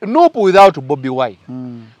nti NUP without Bobi Wine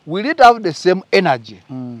will it have the same energy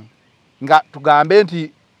nga tugambe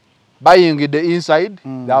nti buying the inside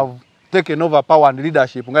they have taken over power and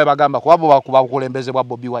leadership nga bagamba kwabo bakuba obukulembeze bwa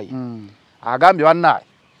Bobi Wine agambye bannaye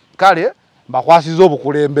kale bakwasiza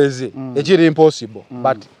obukulembeze ekiri impossible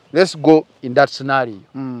but let's go in that scenario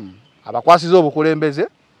abakwasiza obukulembeze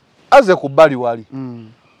aze kubali wali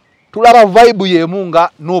tulaba vibe yemu nga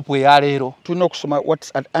NUP ya leero tulina okusoma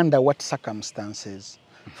under what circumstances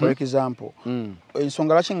for example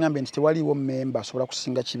ensonga lwaki ngambye nti tewaliwo memba asobola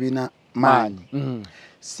kusinga kibiina maanyi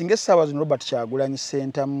singa essaawa zino Robert Kyagulanyi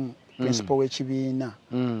Ssentamu principal w'ekibiina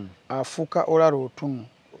afuuka Olaro Otuno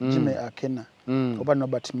Jimmy Akena oba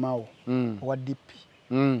Norbert Mao owa DP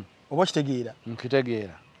oba kitegeera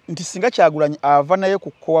nkitegeera nti singa Kyagulanyi ava naye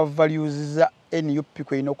ku core values za NUP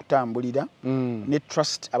kweyina okutambulira ne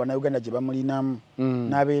trust Abannayuganda gye bamulinamu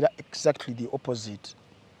n'abeera exactly the opposite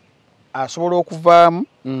asobola okuvaamu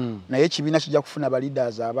naye ekibiina kijja kufuna ba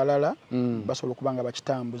leaders abalala basobola okuba nga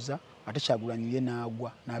bakitambuza ate Kyagulanyi ye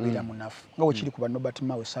n'agwa n'abeera munafu nga bwe kiri ku ba Norbert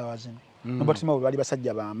Mao essaawa zino Norbert Mao bali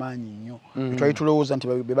basajja b'amaanyi nnyo twali tulowooza nti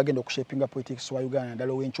be bagenda okushapinga politics wa Uganda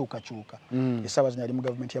naddala ow'enkyukakyuka essaawa zino ali mu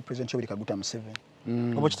gavumenti ya President Yoweri Kaguta Museveni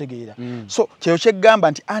oba kitegeera so kyeyo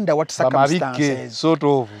kyeggamba nti under what circumstances sort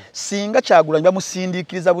of singa Kyagulanyi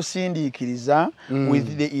bamusindiikiriza busindiikiriza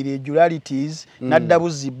with the irregularities n'adda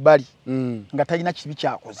buzibbali nga talina kibi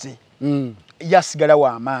kyakoze yasigala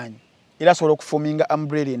w'amaanyi era asobola okufuminga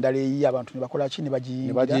umbrella endala eyi abantu ne bakola ki ne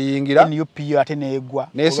bagiyingira NUP ate neegwa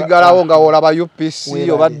nesigalawo nga olaba UPC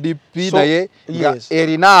oba DP naye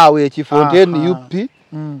erinaawe ekifo nti NUP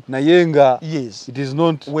naye nga it is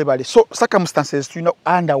not webale so circumstances tulina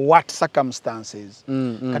under what circumstances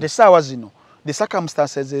kati essaawa zino the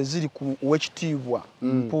circumstances eziri ku wekitiibwa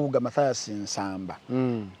Mpuuga Mathias Nsamba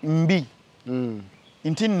mbi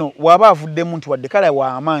nti nno waba avuddemu nti wadde kala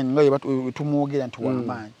w'amaanyi nga tumwogera nti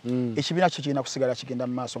w'amaanyi ekibiina kyo kirina kusigala kigenda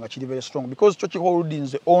mu maaso nga kiri very strong because kyo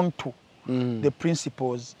kiholdings on to the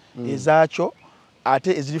principles ezaakyo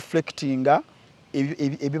ate ezireflectinga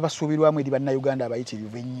ebibasuubirwamu eri bannayuganda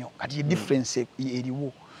abayitirivu ennyo kati difference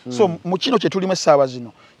eriwo so mu kino kye tulimu essaawa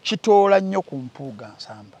zino kitoola nnyo ku Mpuuga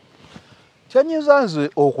Nsamba kyenyiza nze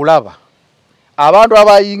okulaba abantu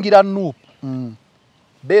abayingira NUP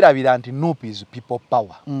beerabira nti NUP is people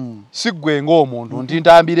power si ggwe ng'omuntu nti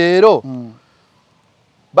Ntambi leero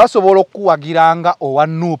basobola okuwagiranga owa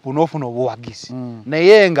NUP n'ofuna obuwagizi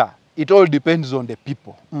naye nga it all depends on the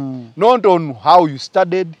people not on how you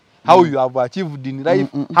studied how you have achieved in life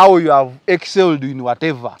how you have excelled in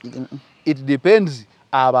whatever it depends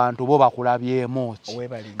abantu bo bakulabyemu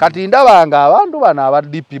kati ndabanga abantu bano aba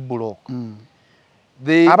DP block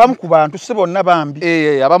abamu ku bantu si bonna bambi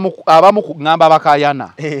abamu ngamba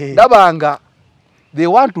bakayana ndabanga they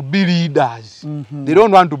want to be leaders they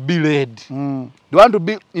don't want to be led they want to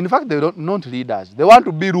be in fact they don't not leaders they want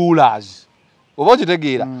to be rulers oba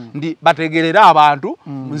kitegeera ndi bategerera abantu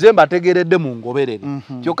nze mbategeredde mu ngoberere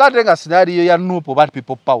kyokka ate nga scenario ya NUP oba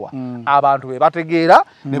people power abantu be bategeera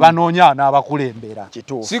ne banoonya n'abakulembera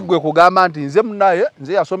si ggwe kugamba nti nze munaye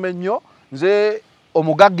nze yasoma ennyo nze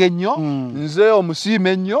omugagga ennyo nze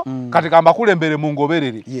omusiime ennyo kati kamba kulembere mu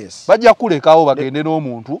ngoberere bajja kulekawo bagende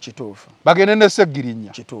n'omuntu bagende ne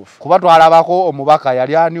Sseggirinya kuba twalabako omubaka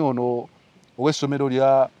yali ani ono ow'essomero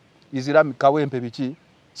lya Islamic Kawempe biki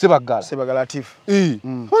Sebagala Atifu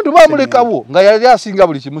abantu bamulekawo nga yali asinga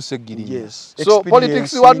buli kimu Sseggirinya so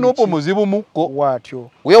politics wa NUP muzibu mukko watyo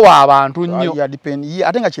wewa abantu nnyo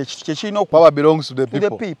ate nga kyekirina power belongs to the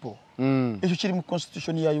people ekyo kiri mu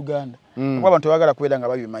constitution ya Uganda kuba abantu bagala kubeera nga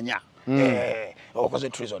babimanya okoze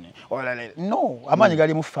treason no amaanyi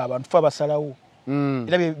gali mu ffe abantu ffe abasalawo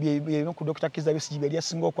era bye ku Dr. Kizza Besigye bye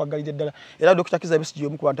yasinga okwagalira ddala era Dr. Kizza Besigye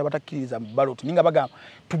omu ku bantu abatakkiriza mu ballot ninga bagamba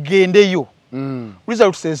tugendeyo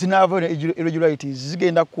results ezinaava irregularities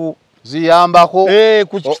zigenda ku ziyambako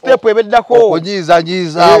ku step ebeddako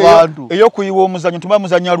okunyiizanyiiza abantu ey'okuyiwa omuzannyo tuma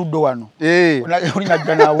muzannyo aluddo wano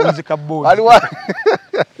olinajja naawunzika boozi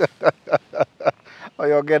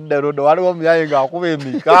oyogedde Ludo waliwo omuyayi ng'akuba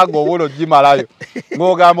emikanga obuno gimalayo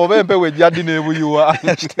ng'ogamba oba empewo ejjaddi n'ebuyiwa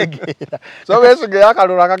kitegeera so beesigayo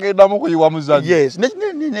akalulu akagendamu kuyiwa muzannyo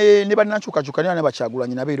ne bannankyukakyuka ne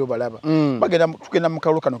Bakyagulanyi nabo era obalaba tugenda mu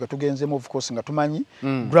kalulu kano ke tugenzemu of course nga tumanyi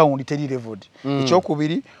ground teri leveled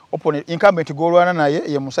ekyokubiri opponent incumbent golwana naye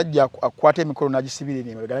ye musajja akwata emikolo n'agisibira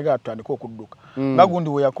n'emabega naye atandika okudduka bagundi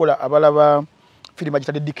we yakola abalaba firimu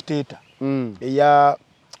agitadde dictator eya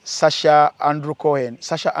Sasha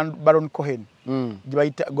Baron Cohen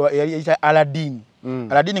yayita Aladdin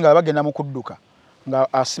Aladdin nga bagenda mu kudduka nga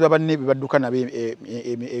asiba banne badduka nabe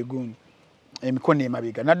egundi emikono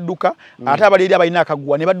emabega nadduka ate abaliri abalina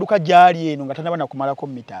akagwa ne badduka gyali eno nga tanabana kumalako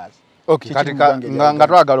meters okay kati nga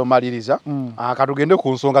twagala omaliriza katugende ku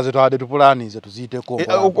nsonga ze twadde tupulanize tuziiteko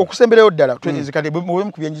okusemberayo ddala twezikate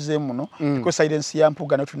mu kubyenjizeemu muno ko silence ya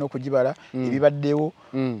Mpuuga na tulina okugibala ebibaddewo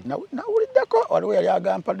nawuliddeko waliwo yali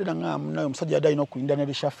agampadde nangaamu nayo omusajja yadde alina okulinda ne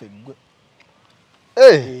lishafe gwe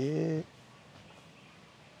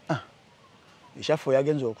lishafe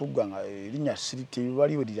yagenza okuggwa nga erinnya siriti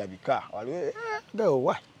waliwo lirabika waliwo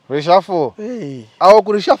gawa Reshuffle. Awo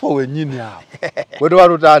ku reshuffle wennyini awo. Bwe tuba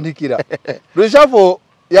tutandikira. Reshuffle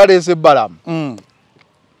yaleese Balamu.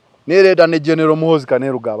 Nereeta ne General Muhoozi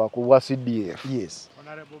Kainerugaba ku bwa CDF. Yes.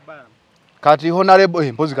 Honorable Balamu. Kati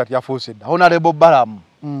honorable mpozi kati yafuuse dda. Honorable Balamu.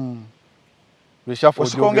 Reshuffle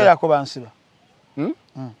okongerako bansiba.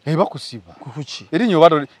 Bakusiba. Kuki? Erinyo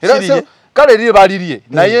bato era kale liri balirye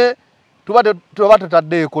naye tuba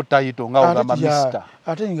tutaddeeko tayito nga ogamba mister.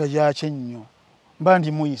 Ate nga yakye nnyo.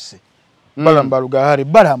 Mbandi muyise. Balamu Balugahari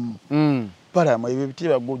Balamu. Balamu ebyo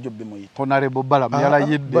bitira gojjo bimuyita. Honorable Balamu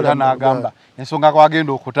yalayidde era n'agamba ensonga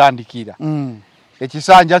kwagenda okutandikira.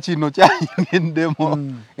 Ekisanja kino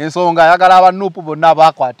kyayenddemu ensonga ayagala abanuupu bonna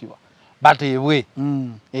abakwatibwa bateebwe.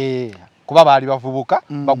 Kuba baali bavubuka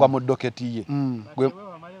bagwa mu doketi ye.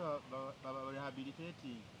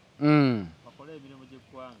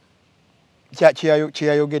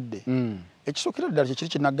 Kyeyayogedde. Ekisookera ddala kye kiri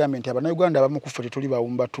kinagambye nti Abannayuganda abamu ku ffe tetuli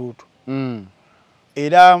bawumba tuutu.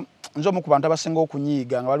 Era nze omu ku bantu abasinga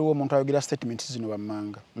okunyiiga nga waliwo omuntu ayogera statement zino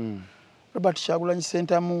bammanga. Robert Kyagulanyi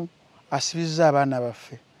Ssentamu asibizza abaana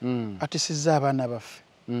baffe. Atisizza abaana baffe.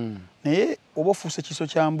 Naye oba ofuuse kiso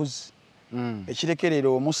kya mbuzi. Ekirekerera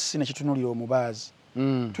omussi ne kitunulira omubaazi.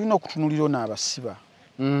 Tulina okutunulira n'abasiba.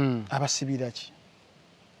 Abasibira ki?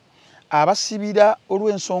 Abasibira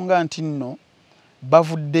olw'ensonga nti nno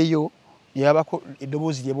bavuddeyo yabako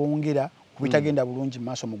eddoboozi lye bongera ku bitagenda bulungi mu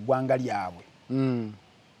maaso mu ggwanga lyabwe.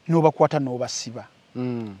 N'obakwata n'obasiba.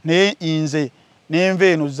 Naye nze n'enva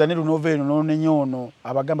eno zane lunova eno n'onenyono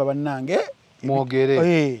abagamba bannange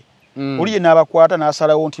mwogere. Oli ye n'abakwata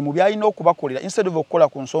n'asalawo nti mu byalina okubakolera instead of okukola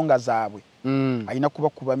ku nsonga zaabwe alina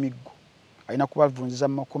kubakuba miggo, alina kubavunziza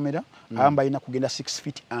mu makomera, abamu balina kugenda 6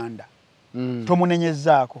 feet under.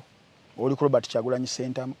 Tomunenyezaako oli ku Robert Kyagulanyi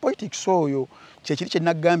Ssentamu. Politics oyo kyekiri kye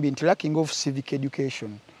nagambye nti lacking of civic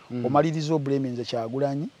education. Omaliriza obulaminze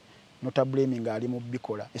Kyagulanyi notablaming ali mu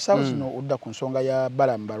bikola. Essaawa zino odda ku nsonga ya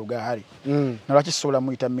Balamu Balugahari. Nalwaki sisobola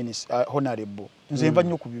muyita minister honorable. Nze nva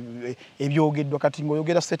nnyo ku ebyogeddwa kati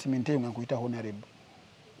ng'oyogera statement eyo nga nkuyita honorable.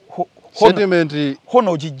 Statement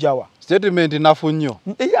hono ogijjawa. Statement nafu nnyo.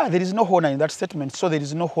 Yeah, there is no honor in that statement, so there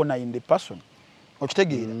is no honor in the person.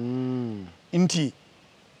 Okitegeera. Nti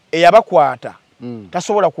eyabakwata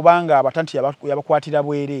tasobola kubanga abatanti yabakwatira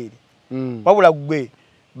bwereere. Wabula gwe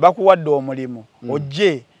bakuwadde omulimu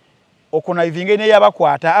ojje okonaivinga ne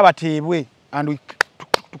yabakwata abateebwe and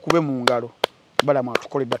tukube mu ngalo. Balamu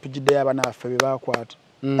atukoledda tujidde abana baffe be bakwata.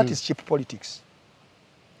 That is cheap politics.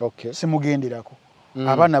 Okay. Simugenderako.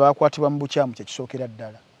 Abaana bakwatibwa mu bukyamu kye kisookera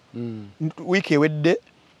ddala. Wiiki ewedde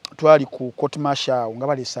twali ku court martial nga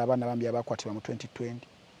baleese abaana bambi abakwatibwa mu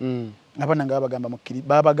 2020. Abaana nga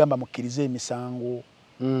babagamba mukkirize emisango.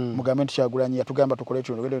 Mugambe nti Kyagulanyi yatugamba tukole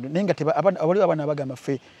ekyo. Naye nga waliwo abaana abagamba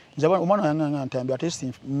ffe nze omwana yanganga Ntambi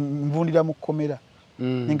ate nvundira mu kkomera.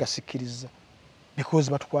 Naye nga sikkiriza.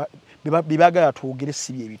 Because bibagala twogere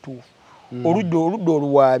si bye bituufu. Oludda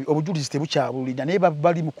oluwaabi obujulizi tebukyabulira naye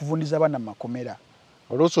bali mu kuvundiza abaana mu makomera.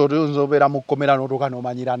 Oluusi obeera mu kkomera n'otuuka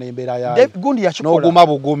n'omanyira n'embeera yayo. Gundi yakikola. N'oguma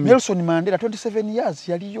bugumi. Nelson Mandela 27 years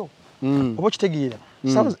yaliyo. Oba okitegeera.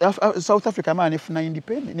 South Africa maa nefuna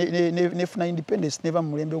independence neva mu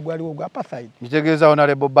mulembe ogwaliwo ogwa apartheid. Kitegeeza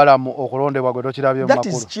Honorable Balamu okulondebwa gwe tokirabye mu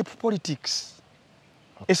makulu. That is cheap politics.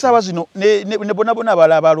 Essaawa zino ne bonna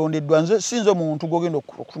abalala abalondeddwa nze sinze omuntu gwogenda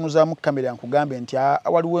okutunuzaamu kamera nkugambe nti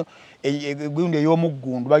waliwo egundi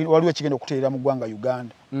ey'omuggundu waliwo ekigenda okutereera mu ggwanga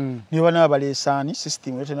Uganda. Ne bana baleesaani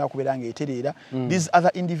system etena kubeera ng'etereera. These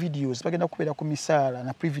other individuals bagenda kubeera ku misaala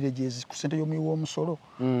na privileges ku ssente y'omuwi w'omusolo.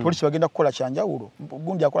 Polisi bagenda kukola kyanjawulo.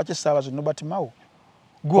 Gundi akola ki essaawa zino Robert Mao.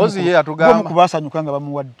 Kozi ye atugamba. Gwomu kubasanyuka nga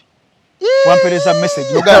bamuwadde. Wampereza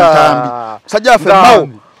message nogamba Ntambi. Sajja ffe Mao.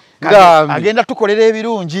 Agenda tukolera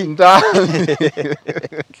ebirungi.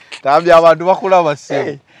 Ntambi abantu bakulaba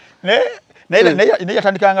sse. Ne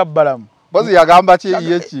yatandikanga Balamu. Bozi yagamba ki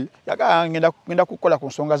yeki? Ngenda kukola ku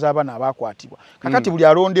nsonga z'abaana abakwatibwa. Kakati buli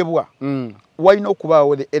alondebwa. Walina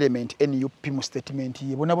okubaawo the element NUP mu statement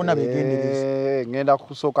ye bonna beegendereza. Ngenda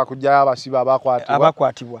kusooka kujjayo abasiba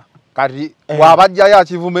abakwatibwa. Kati bwabajjayo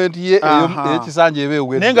akivumenti ye ekisanja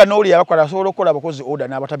ebeewe. Naye nga n'oli abakwata asobola okukola abakozi order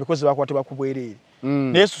n'abatabikozi bakwatibwa ku bwereere.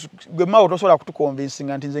 Naye gwe Mao tosobola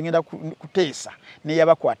kutukonvinsinga nti nze ngenda kuteesa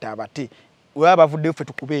n'eyabakwata abate. Wewe bavudde ffe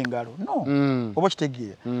tukube engalo. No. Oba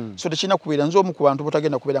kitegeera. So tekina kubeera nze omu ku bantu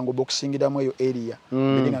botagenda kubeera ngo boxingiramu eyo area.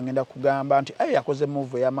 Nga ngenda kugamba nti yakoze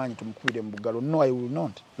move y'amaanyi tumukubire mu bugalo. No, I will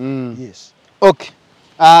not. Yes. Okay.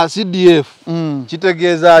 CDF.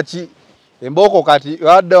 Kitegeeza ki? Emboko kati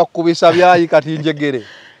wadde wakubisa byayi kati njegere.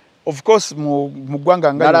 of course mu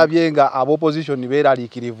ggwanga nga nalabye nga ab'opposition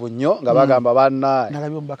beeraliikirivu nnyo nga bagamba bannaye.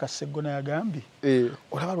 Nalabye omubaka Sseggona yagambye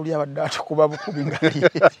olaba luli abadde atukuba bukubi nga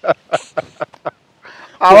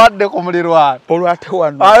awadde ku mulirwano olwate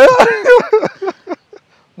wano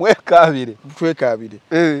twekaabire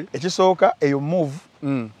ekisooka eyo move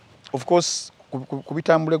of course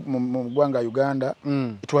kubitambule mu ggwanga Uganda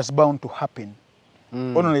it was bound to happen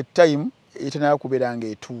only time etenaya kubeera nga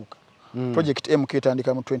etuuka project MK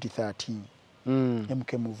etandika mu 2013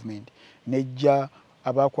 MK movement nejja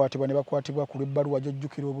abakwatibwa ne bakwatibwa ku lw'ebbaluwa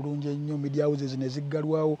jojjukira obulungi ennyo media houses ne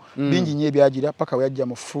ziggalwawo bingi nnyo ebyagira paka we yajja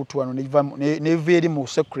mu fruit wano neva eri mu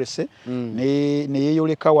secrecy ne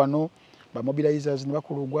yeeyoleka wano ba mobilizers ne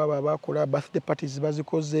bakulugwa abakola birthday parties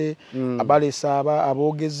bazikoze abalesa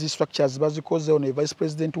aboogezi structures bazikoze ono vice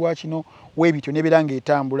president wa kino webityo nebiranga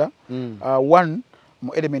etambula one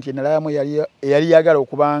mu element yenalamu yali yagala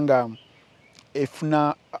okubanga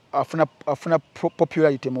afuna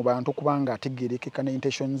popularity mu bantu kubanga ategerekeka ne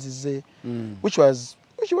intentions ze which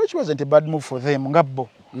wasn't a bad move for them ngabbo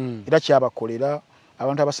era kyabakolera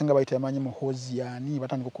abantu abasinga bayita yamanyi muhoziani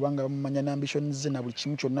batandika kubanga bamanya na ambitions ze na buli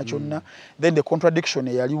kimu kyonna then the contradiction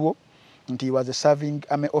yaliwo nti he was a serving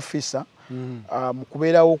army officer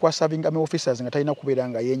mukubeerawo kwa serving army officers nga talina kubeera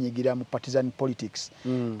nga yenyigira mu partisan politics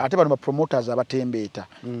ate bano ba promoters abatembeeta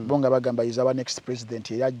bonga bagamba is our next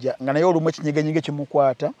president yajja nga naye olumu ekinyegenyege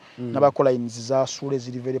kimukwata n'abakola lines za sule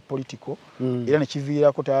ziri very political era ne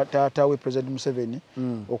kiviirako taata we president Museveni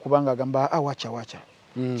okubanga agamba wacha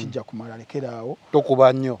kijja kumala lekeraawo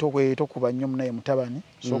tokuba nnyo munaye mutabani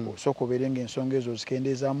soko berenga ensonga ezo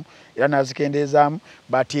zikendeezaamu era nazikendeezaamu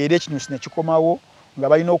but era ekinyusi ne kikomawo nga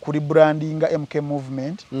balina okurebrandinga MK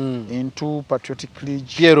movement into Patriotic League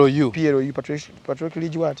PLU Patriotic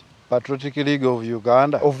League what? Patriotic League of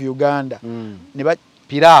Uganda ne ba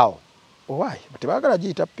pirao why tebagala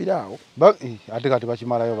giyita pirao ate kati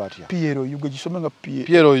bakimalayo batya PLU gwe gisome nga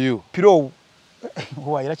PLU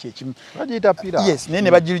why era kyekimu bagiyita pirao yes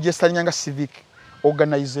ne bagiregisteringa nga civic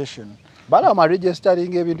organization Bala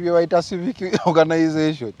registering ebintu bye bayita civic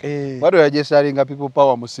organization. Bado registering people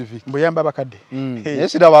power mu civic. Mbuyamba bakadde.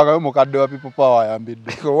 Yes ndabaga mukadde wa people power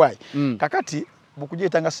yambidde. Why? Kakati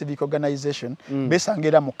bukujeta nga civic organization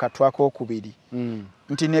besangera mu katwako okubiri.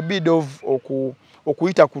 Nti ne bid of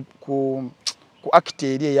okuyita ku act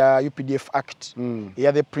eri ya UPDF act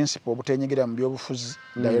ya the principle butenyigira mu byobufuzi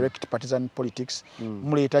direct partisan politics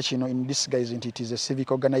muleta kino in disguise nti it is a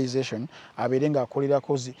civic organization aberenga akolera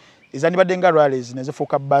kozi izani badenga rallies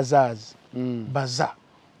nezifuka bazaars baza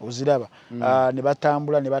oziraba ne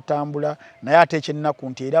batambula naye ate ekyennaku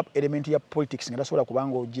nti era element ya politics nga tasobola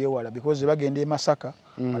kubanga ojewala because bagende Masaka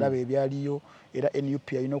alaba ebyaliyo era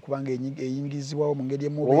NUP ayina okubanga eyingizibwawo mu ngeri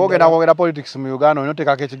emu obogera politics mu Uganda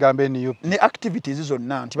onotekako ekigambo NUP ne activities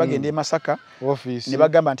zonna nti bagende Masaka office ne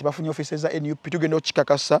bagamba nti bafunye offices za NUP tugenda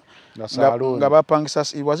okikakasa nga bapangisa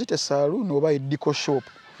was it a saloon oba a deco shop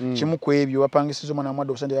kimu ku ebyo bapangisiza omwana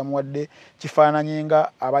mwadde obusente yamuwadde kifaananye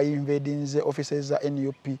nga abayinvadinze offices za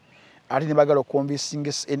NUP ate ne bagala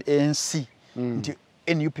okonvinsinga NC nti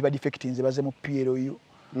NUP badefectinze baze mu PLU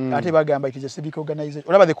ate bagamba it is a civic organization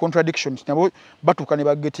olaba the contradictions nabo batuka ne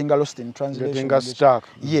bagetinga lost in translation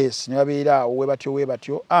yes ne babeera we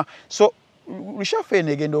batyo so reshuffle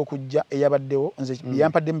negenda okujja eyabaddewo nze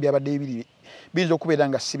yampadde mu byabadde bibiri binzo okubeera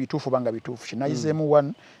nga si bituufu banga bituufu kinayizemu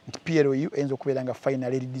one nti PLU enzo okubeera nga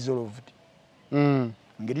finally dissolved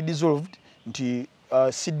ngeri dissolved nti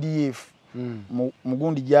CDF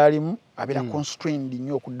mugundi gyalimu abeera constrained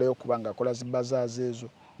nnyo okuddayo okubanga akola zibazaaz ezo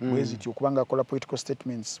bweziti okubanga akola political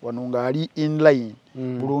statements wano nga ali in line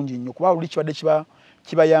bulungi nnyo kuba luli kibadde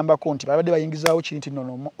kibayambako nti babadde bayingizaawo kiri nti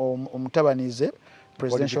nono omutabanize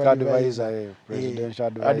presidential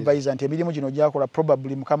advisor nti emirimu gino gyakola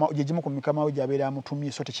probably gyegimu ku mikama we gyabeera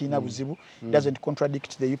amutumye so tekirina buzibu doesn't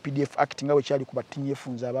contradict the UPDF act nga bwe kyali ku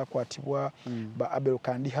batinyefunza abakwatibwa ba Abel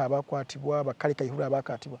Kandiha abakwatibwa bakale Kayihura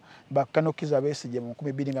abakwatibwa bakanokiza Besigye mu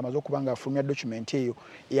 2002 nga amaze okubanga afulumya document eyo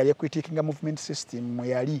eyali ekwitikinga movement system mwe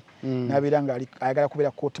yali nabeera nga ayagala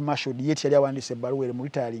kubeera court martialed yet yali awandise ebbaluwa mu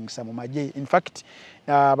retiring sa mu magye in fact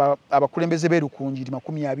abakulembeze beerukunjiri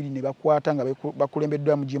 20 ne bakwata nga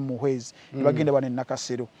bakulembeddwa mu Jim Muhwezi ne bagenda bane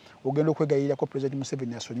Nakasero ogenda okwegayirako President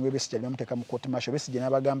Museveni asonyiwe Besigye bamuteeka mu court martial Besigye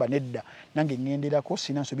n'abagamba nedda nange ngenderako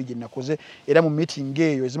sina nsobi gye nakoze era mu meeting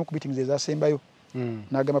eyo ezimu ku meetings ezasembayo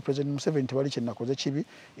n'agamba President Museveni tewali kye nakoze kibi,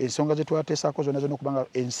 ensonga ze twateesako zonna okubanga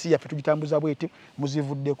ensi yaffe tugitambuza bweti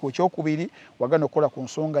muzivuddeko. Ekyokubiri wagana okukola ku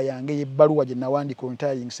nsonga yange y'ebbaluwa gye nawandiika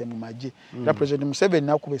ontaayingise mu magye. Era President Museveni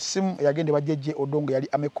n'akuba essimu yagende bajjejje Odongo yali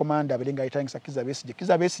ame commander abere nga ayitayingisa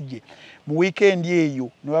Kizza Besigye mu weekend eyo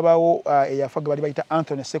ne wabaawo eyafa bali bayita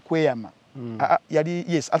Anthony Sekweyama.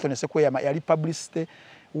 Anthony Sekweyama yali publicity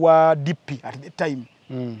wa DP at the time.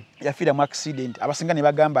 Yafiira mu accident. Abasinga ne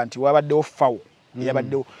bagamba nti wabaddewo fawo.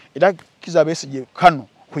 Yabaddewo. Era Kizza Besigye Kano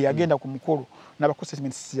kwe yagenda ku mukolo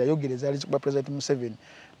n'abakosesiments yayogereza ali ku President Museveni.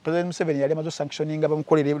 President Museveni yali amaze sanctioning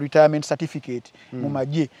abamukolera retirement certificate mu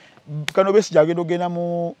magye. Kano Besigye agenda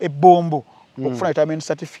mu ebombo okufuna retirement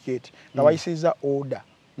certificate nga wayisiza order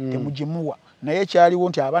temugimuwa. Naye kyaliwo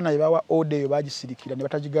nti abaana bawa order eyo bagisirikira ne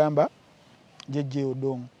batagigamba jeje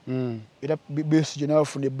Odongo. Era Besigye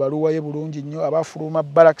n'abafuna ebbaluwa ye bulungi nnyo abafuluma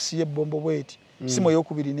barracks ye bombo bweti. Simu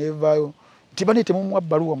eyokubiri nevaayo. Tibane temumwa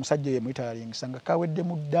bbaluwa musajja ye mwitalinga nga kawedde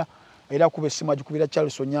mudda. Era kuba essimu agikubira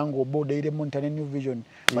Charles Onyango oboda ire Montana New Vision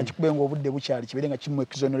bagikube ngo obudde bukyali kibere nga kimu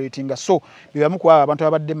exonerating. So bibamu kwa abantu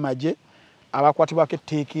abadde maje abakwatibwako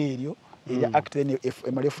etteeka eryo erya act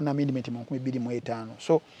emalefu na amendment mu 2025.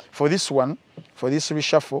 So for this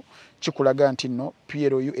reshuffle kikulaga nti no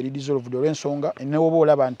PLU eri dissolved olw'ensonga newoba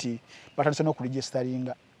olaba nti batandise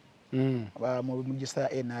n'okuregisteringa mu register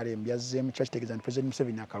NRM yazzeemu kyakitegeeza nti President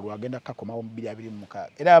Museveni akalwa agenda kakomawo mu 2026.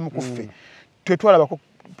 Era mukuffe twetwalabako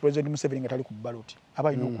President Museveni nga tali ku ballot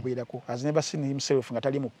abalina okubeerako has never seen himself nga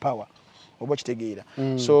tali mu power oba kitegeera.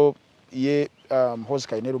 So ye Hose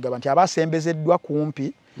Kaineru gaba nti abasembezeddwa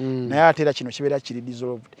kumpi naye ate era kino kibeera kiri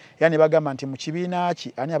dissolved. Yani bagamba nti mu kibiina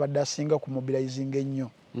ki ani abadde asinga ku mobilizing ennyo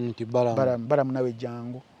nti Balamu nawe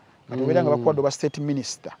jangu katobeera nga bakwadde oba state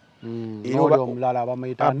minister era omulala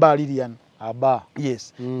abamayita Abba Lilian Abba.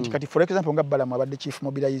 Yes. Kati for example nga Balamu abadde chief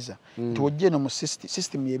mobilizer tuojje no mu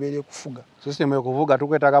system yebeere kufuga. System yokuvuga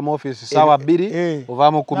tukwetaga mu office sawa 2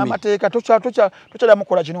 ovaamu 10. N'amateeka tocha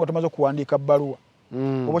mukola kino tumaze kuwandiika bbaluwa.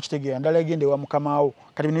 Oba kitegeera ndala egende wa mukamaawo.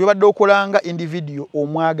 Kati bino bibadde okolanga individual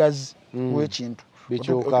omwagazi w'ekintu.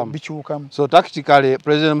 Bikyukamu. So tactically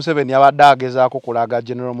President Museveni yabadde agezaako kulaga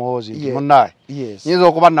General Muhoozi nti munnaye nyinza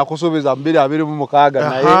okuba nakusuubiza 2026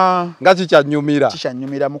 naye nga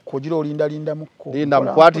kikyanyumira mukko gira olinda mukko linda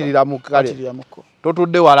mukwatirira mukkale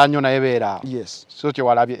totudde wala nnyo naye beera. So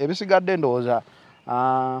kyewalabye ebisigadde ndowooza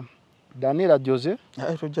Daniela Jose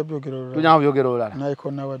tujja byogera olala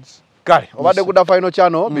kale obadde kuda final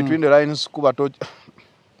channel between the lines kuba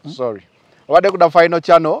sorry obadde kuda final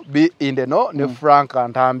channel be in the no ne Frank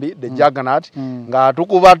Ntambi the juggernaut nga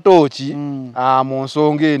tukuba tochi mu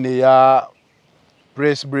nsonga ene ya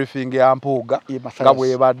press briefing ya Mpuuga nga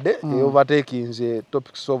bwebadde overtaking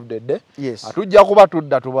topics of the day. Atujja kuba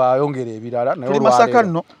tudda tubayongera ebirala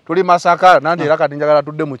tuli masaka nandi era kati njagala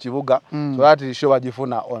tudde mu kibuga so that show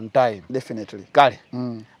bagifuna on time definitely. Kale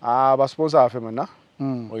ba sponsor afe mena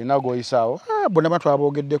oyina goyisaawo bonna bantu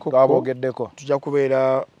abogeddeko tujja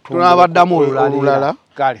kubeera tunabaddamu olulala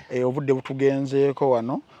kale obudde butugenzeeko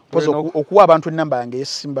wano okuwa abantu ennamba yange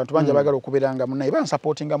y'essimu bantu bangi abagala okubeeranga munnaye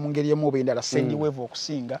bansupportinga mu ngeri emu oba endala sendiweevu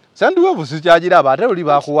okusinga sendiweevu sikyagiraba ate oli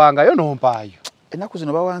bakuwangayo nompaayo ennaku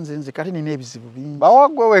zino bawanze nze kati nina ebizibu bingi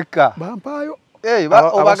bawagwe wekka bampaayo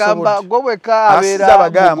obagamba gwe wekka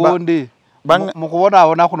abeera mugundi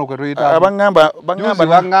mukubonaabona kuno kwe tuyita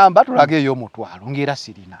bangamba tulage eyo omutwalo ng'era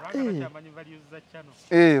sirina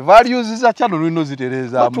values za channel nino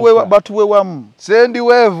zitereza batuwewamu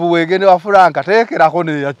sendiweevu wegende wa Franka teekerako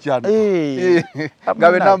neya channel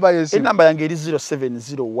gabe namba yesi enamba yange eri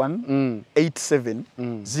 0701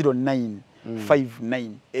 870959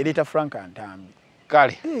 ereta Franka Ntambi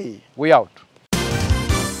kale we out.